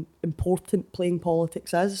how important playing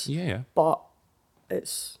politics is, Yeah. but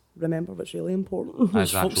it's, remember what's really important. As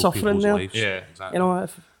There's folk actual suffering people's there. lives. Yeah. Exactly.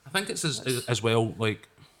 If I think it's as well, like,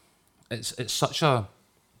 it's such a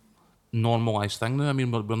normalised thing now. I mean,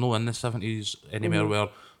 we're not in the 70s anywhere where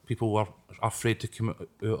people are afraid to come out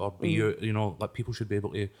or be out, like, people should be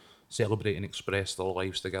able to celebrate and express their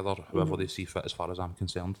lives together however they see fit, as far as I'm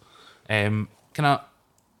concerned.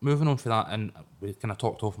 Moving on for that, and we kind of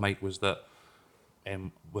talked off mic, was that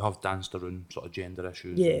we have danced around sort of gender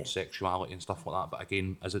issues and sexuality and stuff like that, but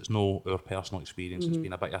again, as it's no our personal experience, it's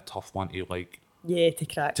been a bit of a tough one to, like, to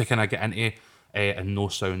crack. to kind of get into and no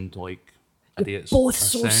sound like idiots. Both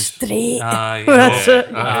so straight. Aye, That's no,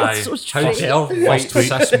 it. aye. Both so How straight. dare white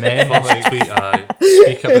cis men First tweet, aye.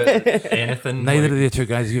 speak about anything? Neither like, of the two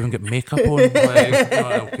guys even got makeup on. Like,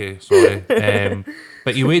 oh, okay, sorry.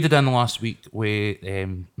 But you waded in last week with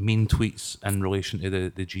mean tweets in relation to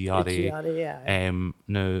the GRA. The GRA, yeah.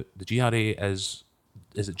 Now, the GRA is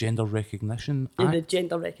it Gender Recognition Yeah, Act? the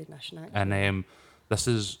Gender Recognition Act. And this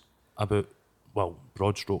is about, well,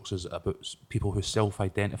 broad strokes, is about people who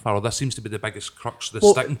self-identify, or this seems to be the biggest crux, the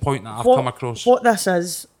Well, sticking point that I've what- come across. What this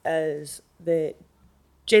is the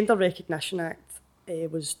Gender Recognition Act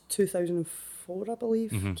was 2004, I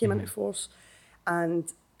believe, came into force. And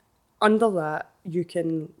under that, you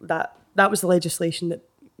can, that was the legislation that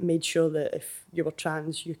made sure that if you were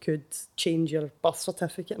trans, you could change your birth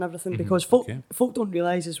certificate and everything. Because folk don't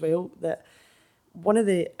realise as well that one of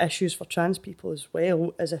the issues for trans people as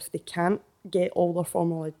well is if they can't get all their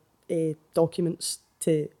formal documents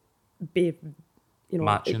to be,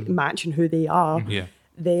 matching who they are, Yeah.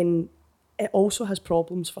 then it also has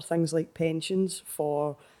problems for things like pensions,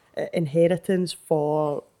 for inheritance,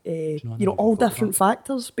 for all different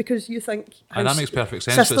factors. Because you think Aye, that makes perfect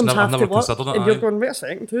sense. systems I've have never to work, considered it. and you're Aye. going, wait a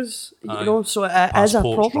second, who's Aye. so it is a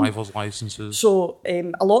Passports, problem. driver's licenses. So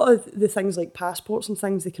a lot of the things like passports and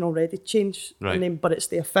things, they can already change Right. the name, but it's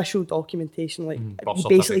the official documentation, like Birth you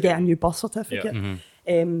basically certificate. get a new birth certificate.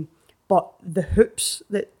 But the hoops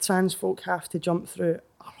that trans folk have to jump through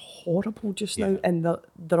are horrible just now, and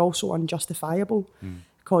they're also unjustifiable.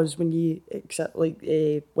 Because when you accept, like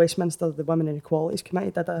Westminster, the Women and Equalities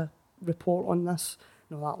Committee did a report on this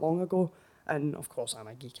not that long ago, and of course I'm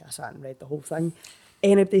a geek, I sat and read the whole thing.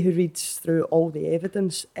 Anybody who reads through all the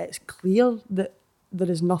evidence, it's clear that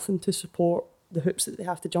there is nothing to support the hoops that they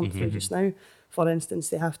have to jump through just now. For instance,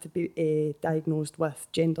 they have to be diagnosed with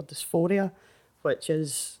gender dysphoria, which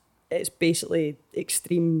is it's basically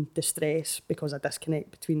extreme distress because of disconnect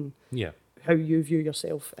between Yeah. how you view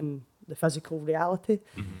yourself and the physical reality.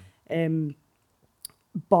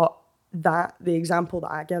 But the example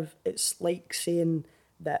that I give, it's like saying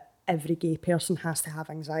that every gay person has to have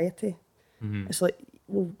anxiety. It's like,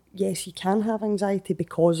 well, yes, you can have anxiety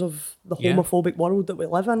because of the Yeah. homophobic world that we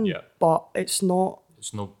live in, Yeah. but it's not.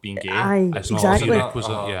 It's not being gay. Aye, It's not exactly. a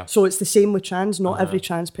prerequisite, yeah. So it's the same with trans. Not every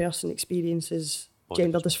trans person experiences Body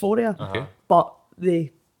gender dysphoria, Okay. but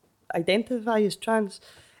they identify as trans.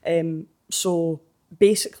 So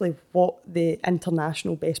basically, what the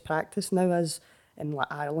international best practice now is in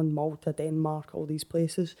like Ireland, Malta, Denmark, all these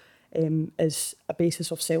places, is a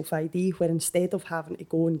basis of self-ID, where instead of having to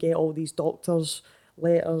go and get all these doctors'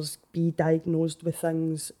 letters, be diagnosed with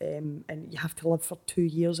things, and you have to live for 2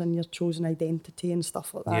 years in your chosen identity and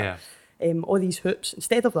stuff like that. All these hoops.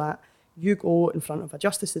 Instead of that, you go in front of a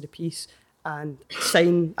justice of the peace and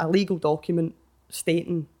sign a legal document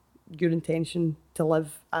stating your intention to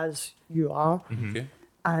live as you are. Okay.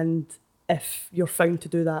 And if you're found to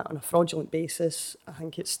do that on a fraudulent basis, I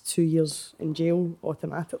think it's 2 years in jail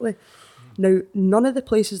automatically. Now, none of the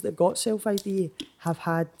places that got self-ID have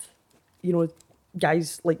had,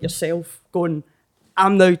 guys like yourself going,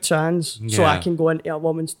 I'm now trans, so I Yeah. can go into a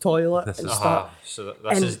woman's toilet This and is- start. So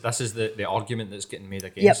And- this is the argument that's getting made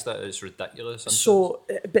against it. It's ridiculous. isn't it? So,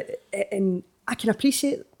 and I can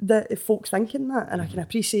appreciate that if folk thinking that, and I can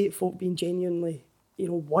appreciate folk being genuinely,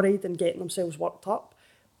 worried and getting themselves worked up.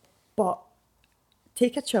 But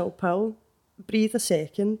take a chill pill, breathe a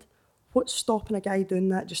second. What's stopping a guy doing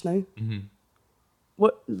that just now?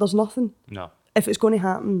 What? There's nothing. No. If it's going to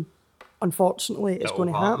happen, unfortunately, it's It'll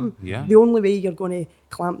going to happen. Yeah. The only way you're going to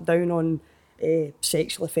clamp down on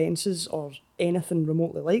sexual offences or anything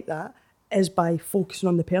remotely like that is by focusing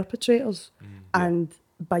on the perpetrators and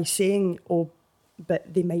by saying, oh,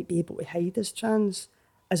 but they might be able to hide as trans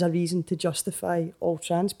as a reason to justify all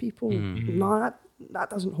trans people. No, that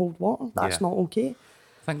doesn't hold water. That's Yeah. not okay.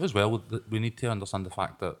 I think as well that we need to understand the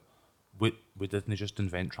fact that we didn't just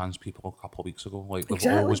invent trans people a couple of weeks ago. Like they've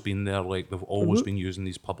Exactly. always been there. Like they've always been using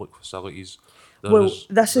these public facilities. Well,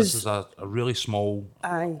 this is- is a really small,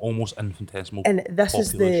 Aye. almost infinitesimal And this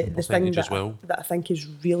is population the thing percentage as well. that I think is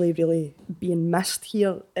really, really being missed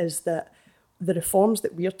here is that the reforms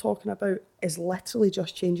that we're talking about is literally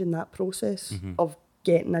just changing that process Mm-hmm. of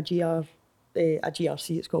getting a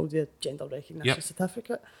GRC, it's called the Gender Recognition Yep.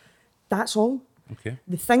 Certificate. That's all. Okay.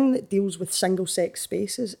 The thing that deals with single-sex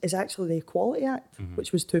spaces is actually the Equality Act,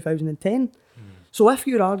 which was 2010. So if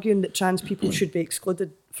you're arguing that trans people should be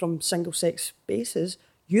excluded from single-sex spaces,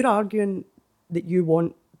 you're arguing that you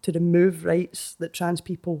want to remove rights that trans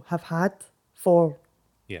people have had for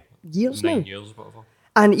Yeah. years 9 now. years, whatever.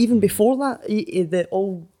 And even before that,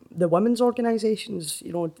 all the women's organisations,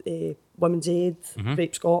 Women's Aid,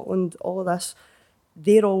 Rape Scotland, all of this,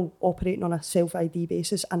 they're all operating on a self-ID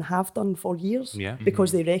basis and have done for years Yeah.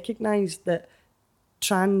 because they recognise that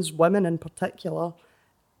trans women in particular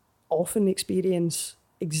often experience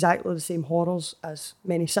exactly the same horrors as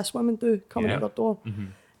many cis women do coming Yeah. out their door.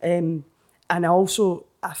 And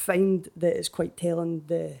I find that it's quite telling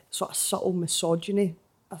the sort of subtle misogyny,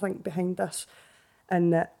 I think, behind this,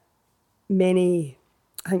 and that many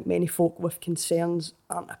folk with concerns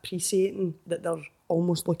aren't appreciating that they're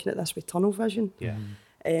almost looking at this with tunnel vision. Yeah.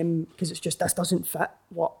 Because it's just, this doesn't fit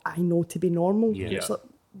what I know to be normal. Yeah. It's like,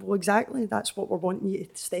 well, exactly, that's what we're wanting you to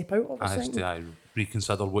step out of. As essentially. to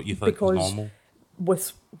reconsider what you think Because is normal.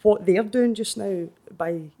 With what they're doing just now,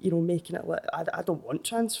 by making it like, I don't want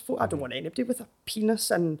trans folk, I don't want anybody with a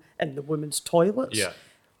penis in the women's toilets. Yeah.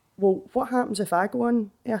 Well, what happens if I go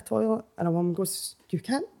in a toilet and a woman goes, you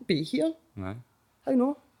can't be here? Right. How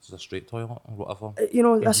no? This is a straight toilet or whatever.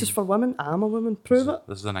 This is for women. I'm a woman. Prove it.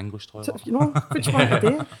 This is an English toilet. Which one to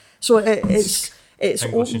do? So it's English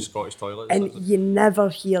open, and Scottish toilets. and you never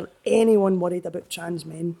hear anyone worried about trans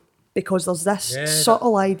men because there's this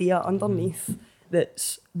subtle idea underneath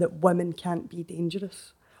that women can't be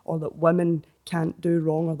dangerous or that women can't do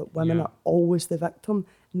wrong or that women Yeah. are always the victim.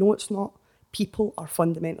 No, it's not. People are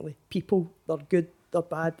fundamentally people. They're good, they're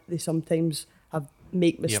bad. They sometimes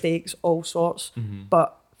make mistakes, all sorts.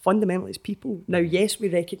 But fundamentally, it's people. Now, yes, we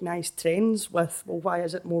recognise trends with, well, why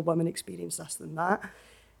is it more women experience this than that?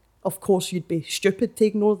 Of course, you'd be stupid to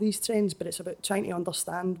ignore these trends, but it's about trying to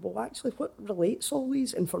understand, well, actually, what relates all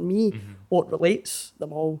these? And for me, what relates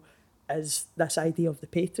them all is this idea of the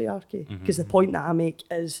patriarchy. Because the point that I make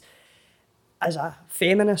is, as a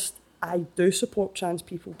feminist, I do support trans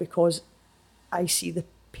people because I see the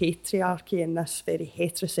patriarchy in this very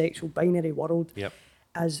heterosexual binary world Yep.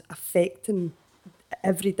 as affecting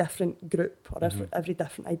every different group or every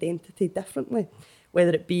different identity differently,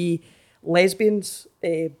 whether it be lesbians,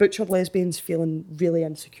 butchered lesbians feeling really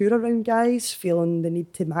insecure around guys, feeling the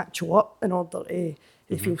need to macho up in order to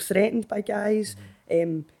they feel threatened by guys,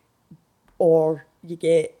 or you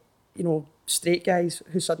get, you know, straight guys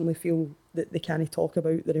who suddenly feel that they can't talk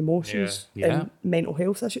about their emotions Yeah. and mental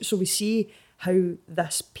health issues. So we see how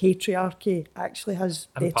this patriarchy actually has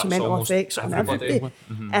Impacts detrimental almost effects on everybody. everybody.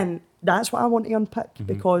 And that's what I want to unpick,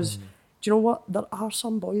 because do you know what? There are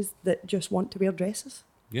some boys that just want to wear dresses.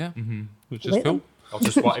 Yeah, which is Let cool. them. Or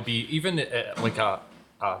just want to be, even at like a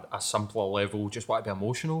simpler level, just want to be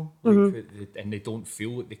emotional, like, and they don't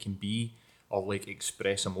feel like they can be or like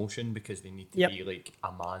express emotion because they need to Yep. be like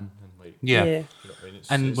a man and like Yeah. Yeah. you know what I mean?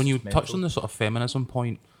 And when you mental. touched on the sort of feminism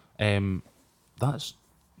point, that's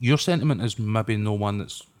your sentiment is maybe no one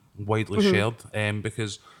that's widely shared,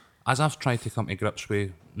 because as I've tried to come to grips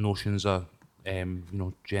with notions of you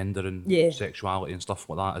know, gender and Yeah. sexuality and stuff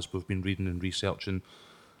like that, as we've been reading and researching,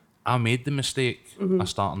 I made the mistake of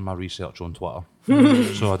starting my research on Twitter.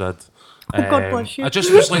 So I did. God bless you. I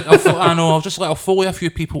just was like, I'll follow a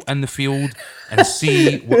few people in the field and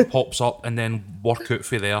see what pops up, and then work out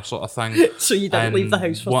for there, sort of thing. So you didn't leave the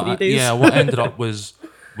house for 3 days? Yeah, what ended up was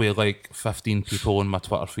with like 15 people on my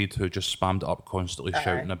Twitter feed who just spammed it up constantly,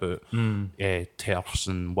 shouting about TERFs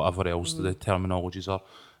and whatever else the terminologies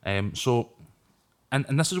are. So.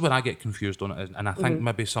 And this is where I get confused on it, and I think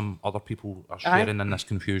maybe some other people are sharing in this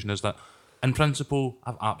confusion, is that, in principle,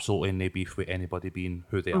 I've absolutely no beef with anybody being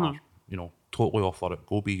who they are. You know, totally off for it.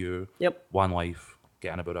 Go be you. Yep. One life.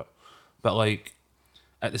 Get on about it. But, like,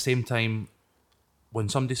 at the same time, when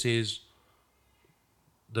somebody says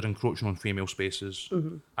they're encroaching on female spaces,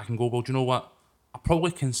 I can go, well, do you know what? I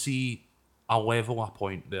probably can see a level of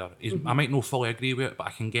point there. I might not fully agree with it, but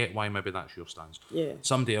I can get why maybe that's your stance. Yeah.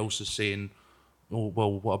 Somebody else is saying, oh,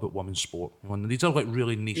 well, what about women's sport? And these are like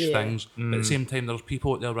really niche things. But at the same time, there's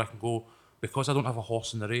people out there where I can go, because I don't have a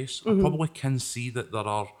horse in the race, I probably can see that there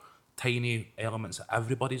are tiny elements of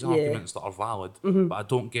everybody's arguments that are valid, but I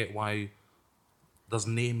don't get why there's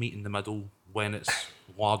no meat in the middle when it's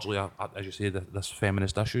largely, as you say, this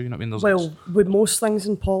feminist issue. You know what I mean? Well, with most things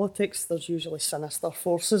in politics, there's usually sinister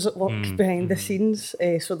forces at work behind the scenes.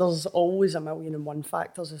 So there's always 1,000,001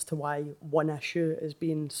 factors as to why one issue is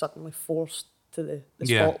being suddenly forced to the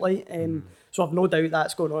Yeah. spotlight. So I've no doubt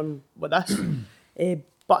that's going on with this.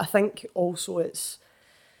 But I think also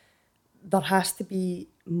there has to be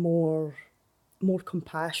more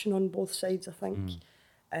compassion on both sides, I think.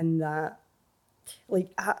 And that,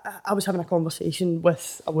 like, I was having a conversation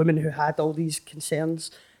with a woman who had all these concerns,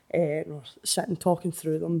 and we were sitting talking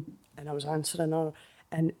through them, and I was answering her,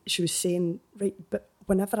 and she was saying, right, but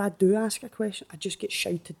whenever I do ask a question, I just get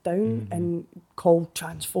shouted down and called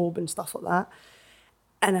transphobe and stuff like that.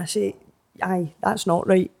 And I say, aye, that's not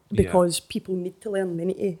right, because people need to learn, they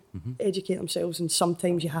need to educate themselves, and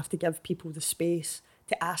sometimes you have to give people the space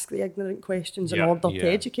to ask the ignorant questions in order to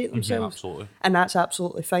educate themselves. Absolutely. And that's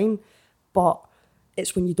absolutely fine. But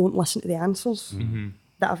it's when you don't listen to the answers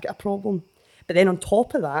that I've got a problem. But then on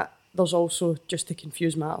top of that, there's also, just to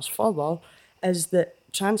confuse matters further, is that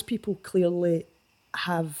trans people clearly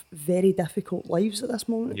have very difficult lives at this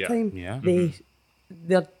moment in time. Yeah.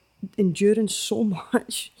 They're enduring so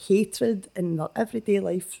much hatred in their everyday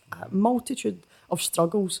life, a multitude of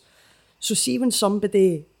struggles. So see, when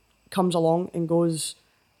somebody comes along and goes,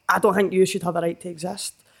 I don't think you should have a right to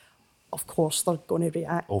exist, of course they're going to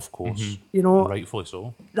react. Of course. You know, Rightfully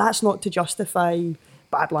so. that's not to justify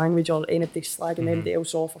bad language or anybody slagging anybody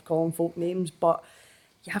else off or calling folk names, but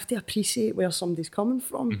you have to appreciate where somebody's coming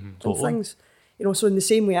from and Totally. things. You know, so in the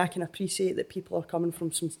same way I can appreciate that people are coming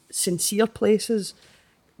from some sincere places,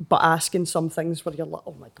 but asking some things where you're like,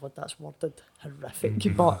 oh my God, that's worded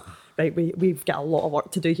horrific. But right, we've got a lot of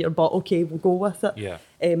work to do here, but okay, we'll go with it. Yeah.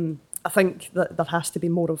 I think that there has to be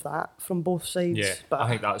more of that from both sides. Yeah, but I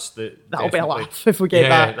think that's that'll definitely- be a laugh if we get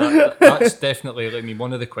that. that's definitely. I mean,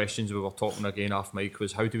 one of the questions we were talking again off mic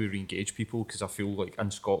was how do we re-engage people? Because I feel like in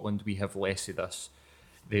Scotland we have less of this,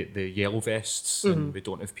 the yellow vests, and we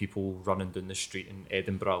don't have people running down the street in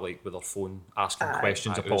Edinburgh like with their phone asking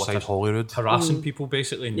questions of Outside politicians, Holyrood. harassing people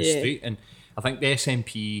basically in the street. And I think the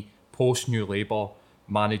SNP post New Labour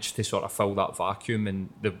managed to sort of fill that vacuum, and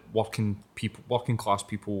the working class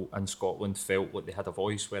people in Scotland felt like they had a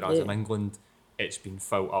voice, whereas in England it's been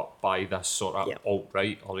filled up by this sort of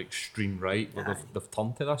alt-right or extreme right, where they've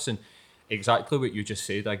turned to this. And exactly what you just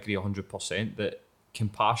said, I agree 100%, that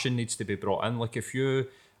compassion needs to be brought in. Like if you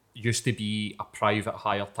used to be a private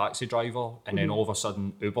hire taxi driver, and then all of a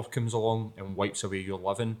sudden Uber comes along and wipes away your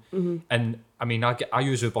living. And I mean, I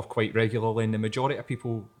use Uber quite regularly, and the majority of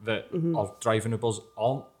people that are driving Ubers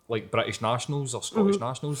aren't like British nationals or Scottish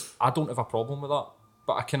nationals. I don't have a problem with that,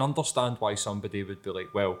 but I can understand why somebody would be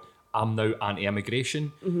like, well, I'm now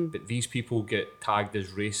anti-immigration, but these people get tagged as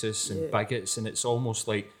racists and bigots, and it's almost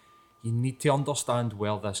like you need to understand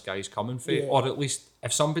where this guy's coming from, or at least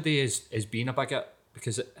if somebody is being a bigot,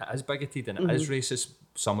 because it is bigoted and it is racist,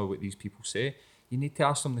 some of what these people say, you need to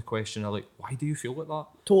ask them the question of like, why do you feel like that?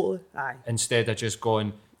 Totally. Aye. Instead of just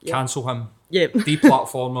going, cancel him, Yep.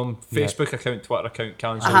 deplatform him, Facebook account, Twitter account,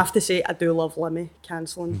 cancel. I have to say, I do love Lemmy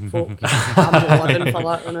cancelling folk. I'm living for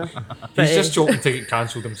that, you know. But, He's just joking to get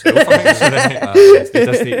cancelled himself. I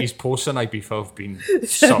think. His posts on Ibiza have been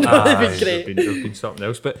something. They've been great. They've been something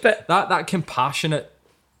else. But that compassionate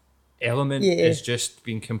element is just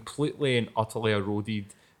been completely and utterly eroded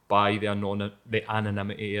by the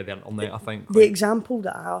anonymity of the internet, I think. The example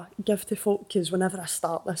that I give to folk is whenever I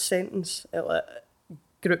start this sentence at like,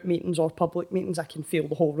 group meetings or public meetings, I can feel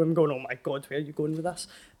the whole room going, oh my God, where are you going with this?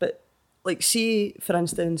 But like, see, for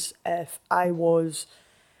instance, if I was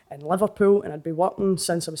in Liverpool and I'd been working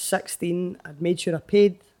since I was 16, I'd made sure I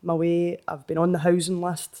paid my way, I've been on the housing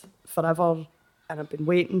list forever, and I've been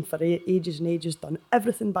waiting for ages and ages, done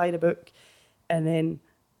everything by the book, and then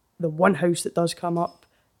the one house that does come up,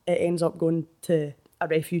 it ends up going to a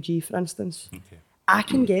refugee, for instance. Okay. I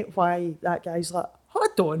can get why that guy's like,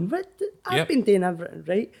 hold on, I've been doing everything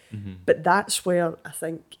right. But that's where I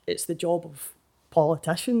think it's the job of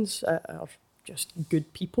politicians or just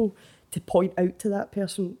good people to point out to that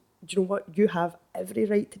person, do you know what, you have every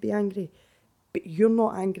right to be angry, but you're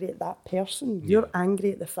not angry at that person. You're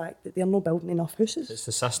angry at the fact that they're not building enough houses. It's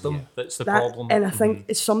the system that's the problem. And I think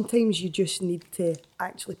it's sometimes you just need to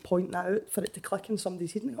actually point that out for it to click in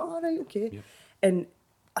somebody's head and go, oh, right, okay. Yep. And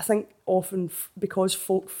I think often because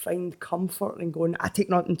folk find comfort in going, I take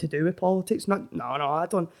nothing to do with politics. No, I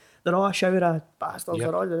don't. They're all a shower of bastards.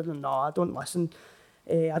 Yep. No, I don't listen.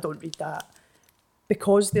 I don't read that.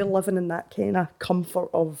 Because they're living in that kind of comfort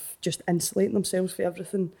of just insulating themselves from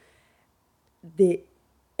everything,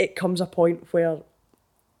 it comes a point where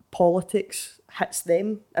politics hits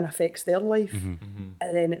them and affects their life. And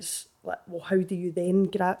then it's like, well, how do you then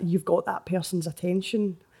you've got that person's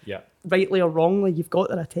attention. Yeah. Rightly or wrongly, you've got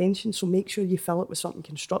their attention, so make sure you fill it with something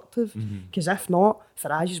constructive. Because if not,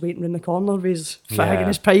 Farage is waiting in the corner with his fag and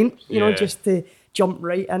his pint, you know, just to jump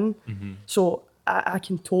right in. So I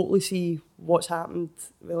can totally see what's happened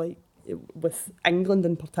with England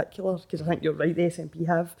in particular, because I think you're right, the SNP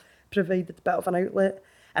have provided a bit of an outlet.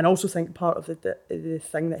 And I also think part of the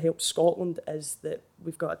thing that helps Scotland is that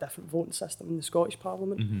we've got a different voting system in the Scottish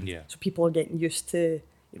Parliament. So people are getting used to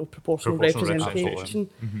proportional representation,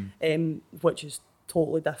 which is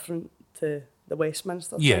totally different to the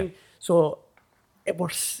Westminster thing. So we're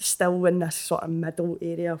still in this sort of middle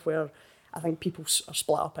area where I think people are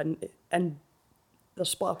split up and they're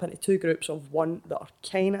split up into two groups of one that are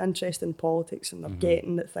kind of interested in politics and they're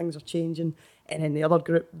getting that things are changing, and then the other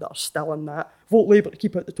group that are still in that, vote Labour to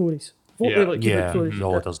keep out the Tories. Vote Labour to keep out the Tories.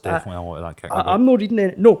 No, there's definitely a lot of that kick. I'm not reading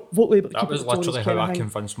it. No, vote Labour to keep out the Tories. That was literally how I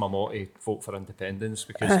convinced my mum to vote for independence,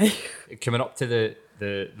 because coming up to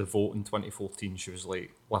the vote in 2014, she was like,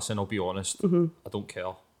 listen, I'll be honest, I don't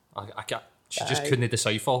care. I can't. She just couldn't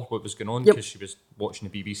decipher what was going on because she was watching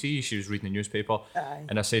the BBC, she was reading the newspaper,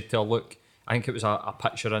 and I said to her, look, I think it was a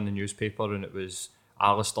picture in the newspaper, and it was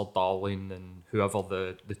Alistair Darling and whoever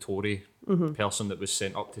the Tory person that was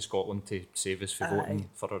sent up to Scotland to save us from voting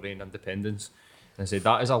for our own independence. And I said,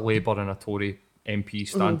 that is a Labour and a Tory MP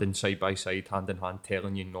standing side by side, hand in hand,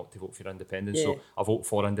 telling you not to vote for independence. So I vote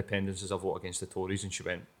for independence as I vote against the Tories. And she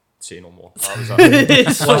went, say no more. That was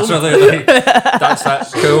it. Literally, like,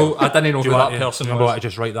 that's it. Cool. I didn't know who that person was. I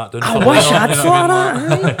just write that down. I wish I'd thought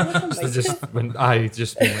that. Just been like,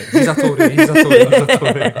 he's a Tory, he's a Tory, he's a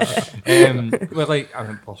Tory. We're like, I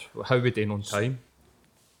went, how are we doing on time?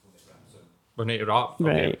 We need to wrap.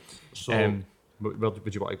 Okay. Right. So, where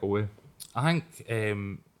would you want to go with? I think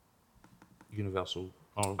universal.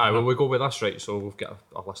 Well, we go with this, right? So we've got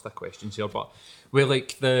a list of questions here, but we're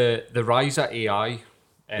like the rise of AI.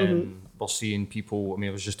 We're seeing people, I mean,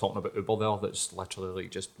 I was just talking about Uber there, that's literally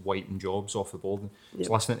like just wiping jobs off the board. I was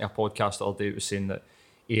listening to a podcast the other day, it was saying that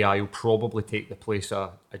AI will probably take the place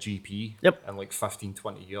of a GP in like 15,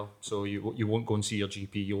 20 years. So you won't go and see your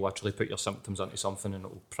GP, you'll literally put your symptoms into something and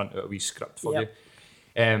it'll print out a wee script for you.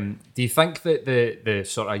 Do you think that the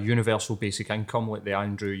sort of universal basic income, like the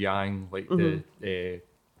Andrew Yang, like the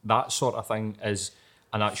that sort of thing, is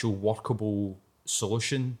an actual workable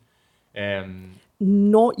solution?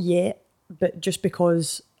 Not yet, but just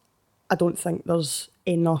because I don't think there's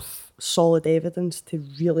enough solid evidence to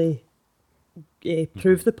really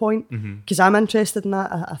prove the point. Because I'm interested in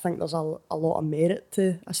that. I think there's a lot of merit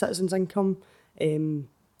to a citizen's income, and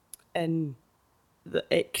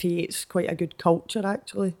it creates quite a good culture,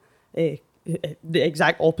 actually. The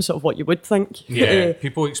exact opposite of what you would think. Yeah,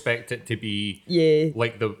 people expect it to be Yeah.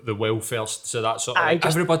 like the welfare, so that's sort of Aye, like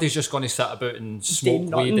just everybody's just going to sit about and smoke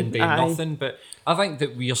nothing. weed and do Aye. nothing. But I think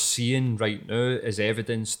that we are seeing right now is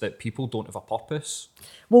evidence that people don't have a purpose.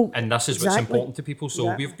 Well, And this is what's exactly. important to people. So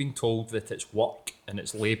Exactly. we've been told that it's work and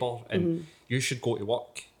it's labour and you should go to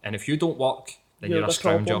work. And if you don't work, then You're you're a the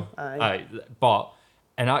scrounger. problem. Aye. But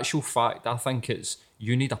in actual fact, I think it's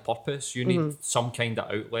you need a purpose. You need some kind of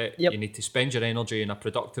outlet. Yep. You need to spend your energy in a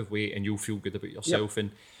productive way and you'll feel good about yourself. And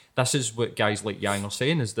this is what guys like Yang are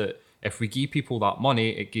saying, is that if we give people that money,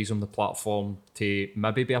 it gives them the platform to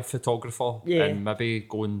maybe be a photographer Yeah. and maybe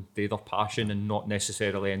go and do their passion and not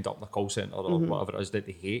necessarily end up in a call centre or whatever it is that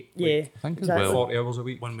they hate. Yeah, Like, I think exactly. as well, 40 hours a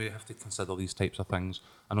week. when we have to consider these types of things,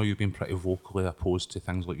 I know you've been pretty vocally opposed to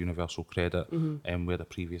things like universal credit, and we had a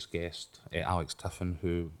previous guest, Alex Tiffin,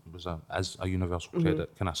 who is a universal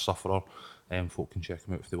credit kind of sufferer. Folk can check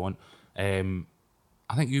him out if they want.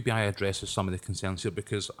 I think UBI addresses some of the concerns here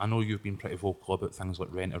because I know you've been pretty vocal about things like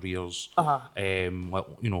rent arrears, like,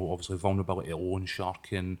 you know, obviously vulnerability to loan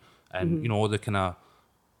sharking, and you know all the kind of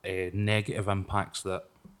negative impacts that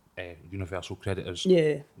universal credit has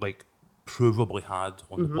like provably had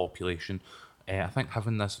on the population. I think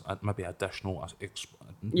having this maybe additional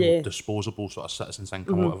disposable sort of citizens'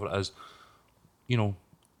 income, whatever it is, you know,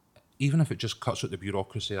 even if it just cuts out the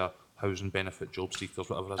bureaucracy of housing benefit, job seekers,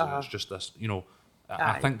 whatever it is, and it's just this, you know,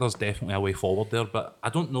 I think there's definitely a way forward there, but I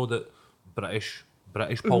don't know that British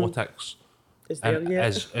politics Is there yet?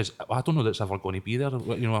 is I don't know that it's ever going to be there.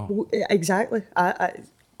 You know, Well, exactly. I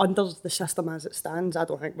under the system as it stands, I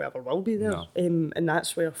don't think we ever will be there. No. And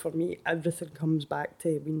that's where, for me, everything comes back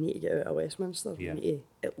to we need to get out of Westminster. Yeah. We need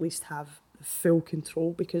to at least have full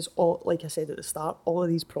control because, all, like I said at the start, all of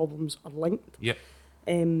these problems are linked. Yep.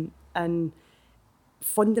 And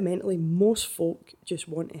fundamentally, most folk just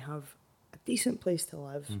want to have a decent place to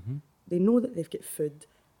live. They know that they've got food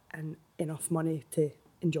and enough money to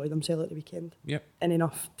enjoy themselves at the weekend. Yep. And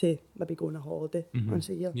enough to maybe go on a holiday once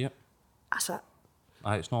a year. Yep. That's it.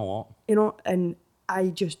 It's not a lot. You know, and I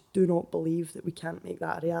just do not believe that we can't make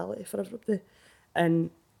that a reality for everybody. And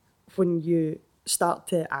when you start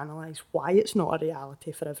to analyse why it's not a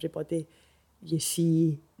reality for everybody, you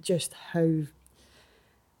see just how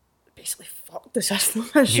basically fucked the system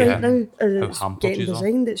is Yeah. right now. As How it's hampered getting you are.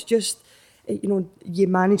 designed. It's just, you know, you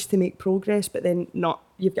manage to make progress, but then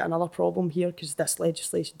you've got another problem here because this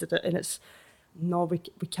legislation did it, and it's, no, we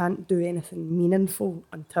can't do anything meaningful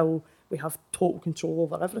until we have total control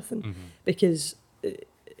over everything, because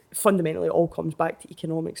fundamentally it all comes back to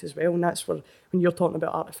economics as well, and that's where, when you're talking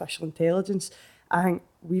about artificial intelligence, I think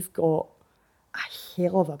we've got a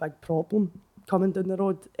hell of a big problem coming down the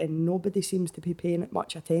road, and nobody seems to be paying it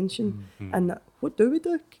much attention. And what do we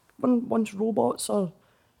do once robots are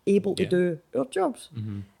able to Yeah. do our jobs?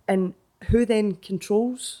 And who then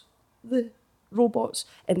controls the robots?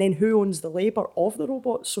 And then who owns the labour of the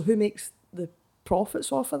robots? So who makes the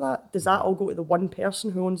profits off of that? Does that all go to the one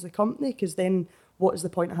person who owns the company? Because then what is the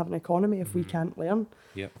point of having an economy if we can't learn?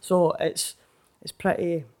 Yep. So it's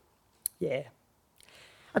pretty, yeah.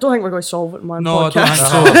 I don't think we're going to solve it in one No, I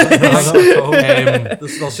podcast. don't think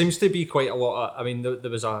so. There seems to be quite a lot of, I mean, there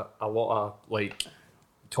was a lot of like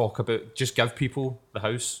talk about just give people the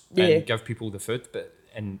house Yeah. and give people the food, but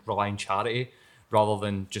and rely on charity rather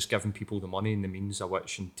than just giving people the money and the means of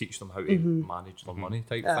which and teach them how to manage their money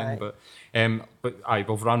type Aye. thing. But aye,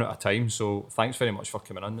 we've run out of time, so thanks very much for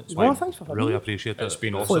coming in. It's No, been thanks for having Really me. appreciate it. It's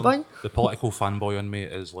been Hopefully awesome. bye. The political fanboy in me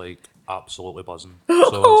is like absolutely buzzing.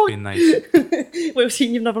 So it's been nice. Well,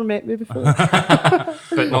 seeing you've never met me before. But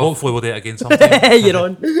Well, no, hopefully we'll do it again sometime. You're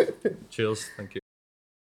on. cheers, thank you.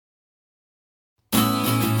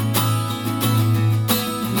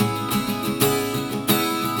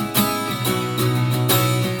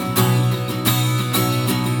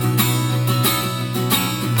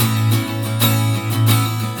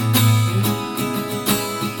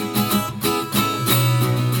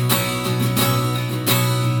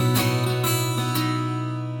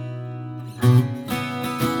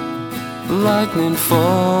 Lightning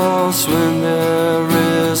falls when there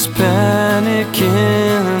is panic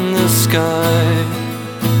in the sky.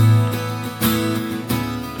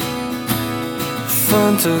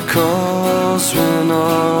 Thunder calls when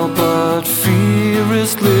all but fear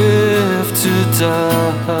is left to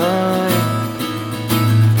die.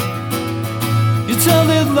 You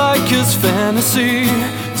it like it's fantasy,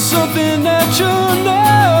 something that you're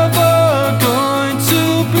never going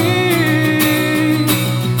to be.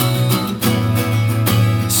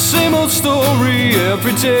 Same old story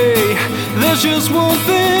every day. There's just one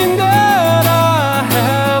thing that I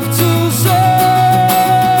have to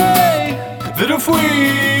say, that if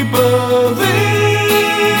we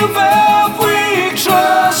believe, if we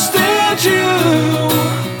trusted you,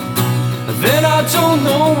 then I don't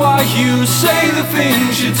know why you say the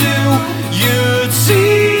things you do. You'd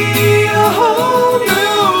see a whole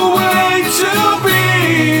new way to be,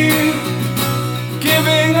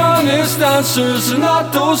 giving honest answers and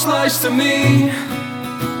not those lies to me.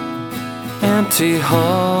 Empty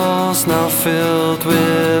halls now filled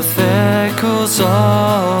with echoes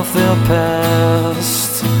of their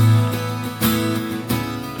past.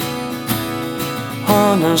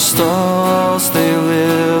 Honor stalls, they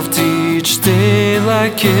lived each day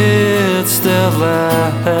like it's their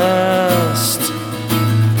last.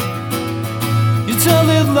 You tell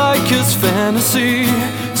it like it's fantasy,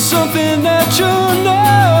 something that you're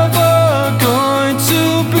never going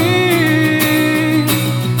to be.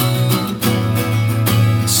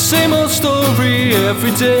 Same old story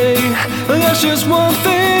every day. There's just one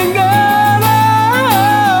thing that I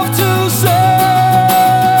have to say,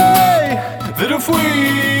 that if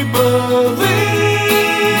we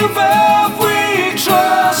believe, if we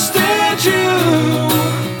trusted you,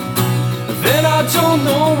 then I don't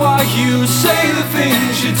know why you say the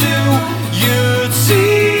things you do. You'd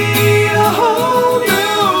see a whole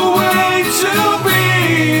new way to be,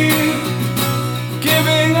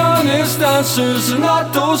 giving honest answers and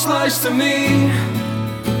not those lies to me.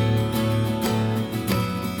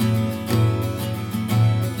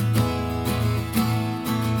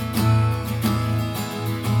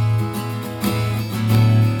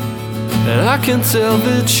 And I can tell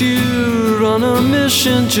that you're on a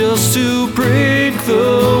mission just to break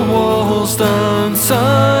the walls down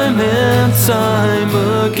time and time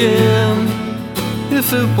again.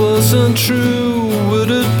 If it wasn't true, would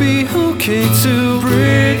it be okay to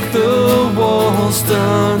break the walls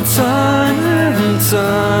down time and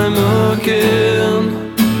time again?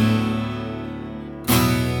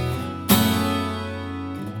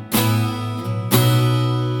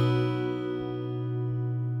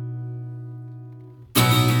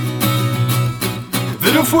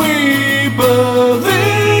 That if we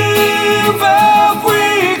believe, if we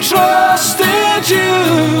trusted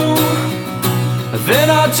you, then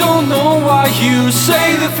I don't know why you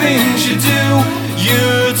say the things you do.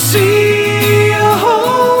 You'd see a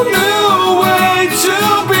whole new way to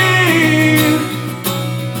be,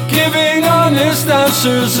 giving honest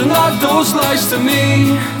answers and not those lies to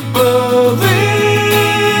me.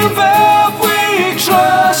 Believe, if we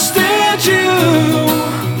trusted you,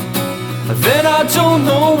 then I don't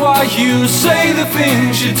know why you say the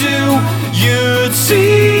things you do. You'd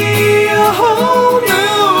see a whole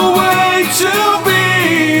new way to be,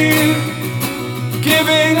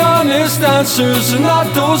 giving honest answers and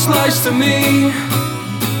not those lies to me.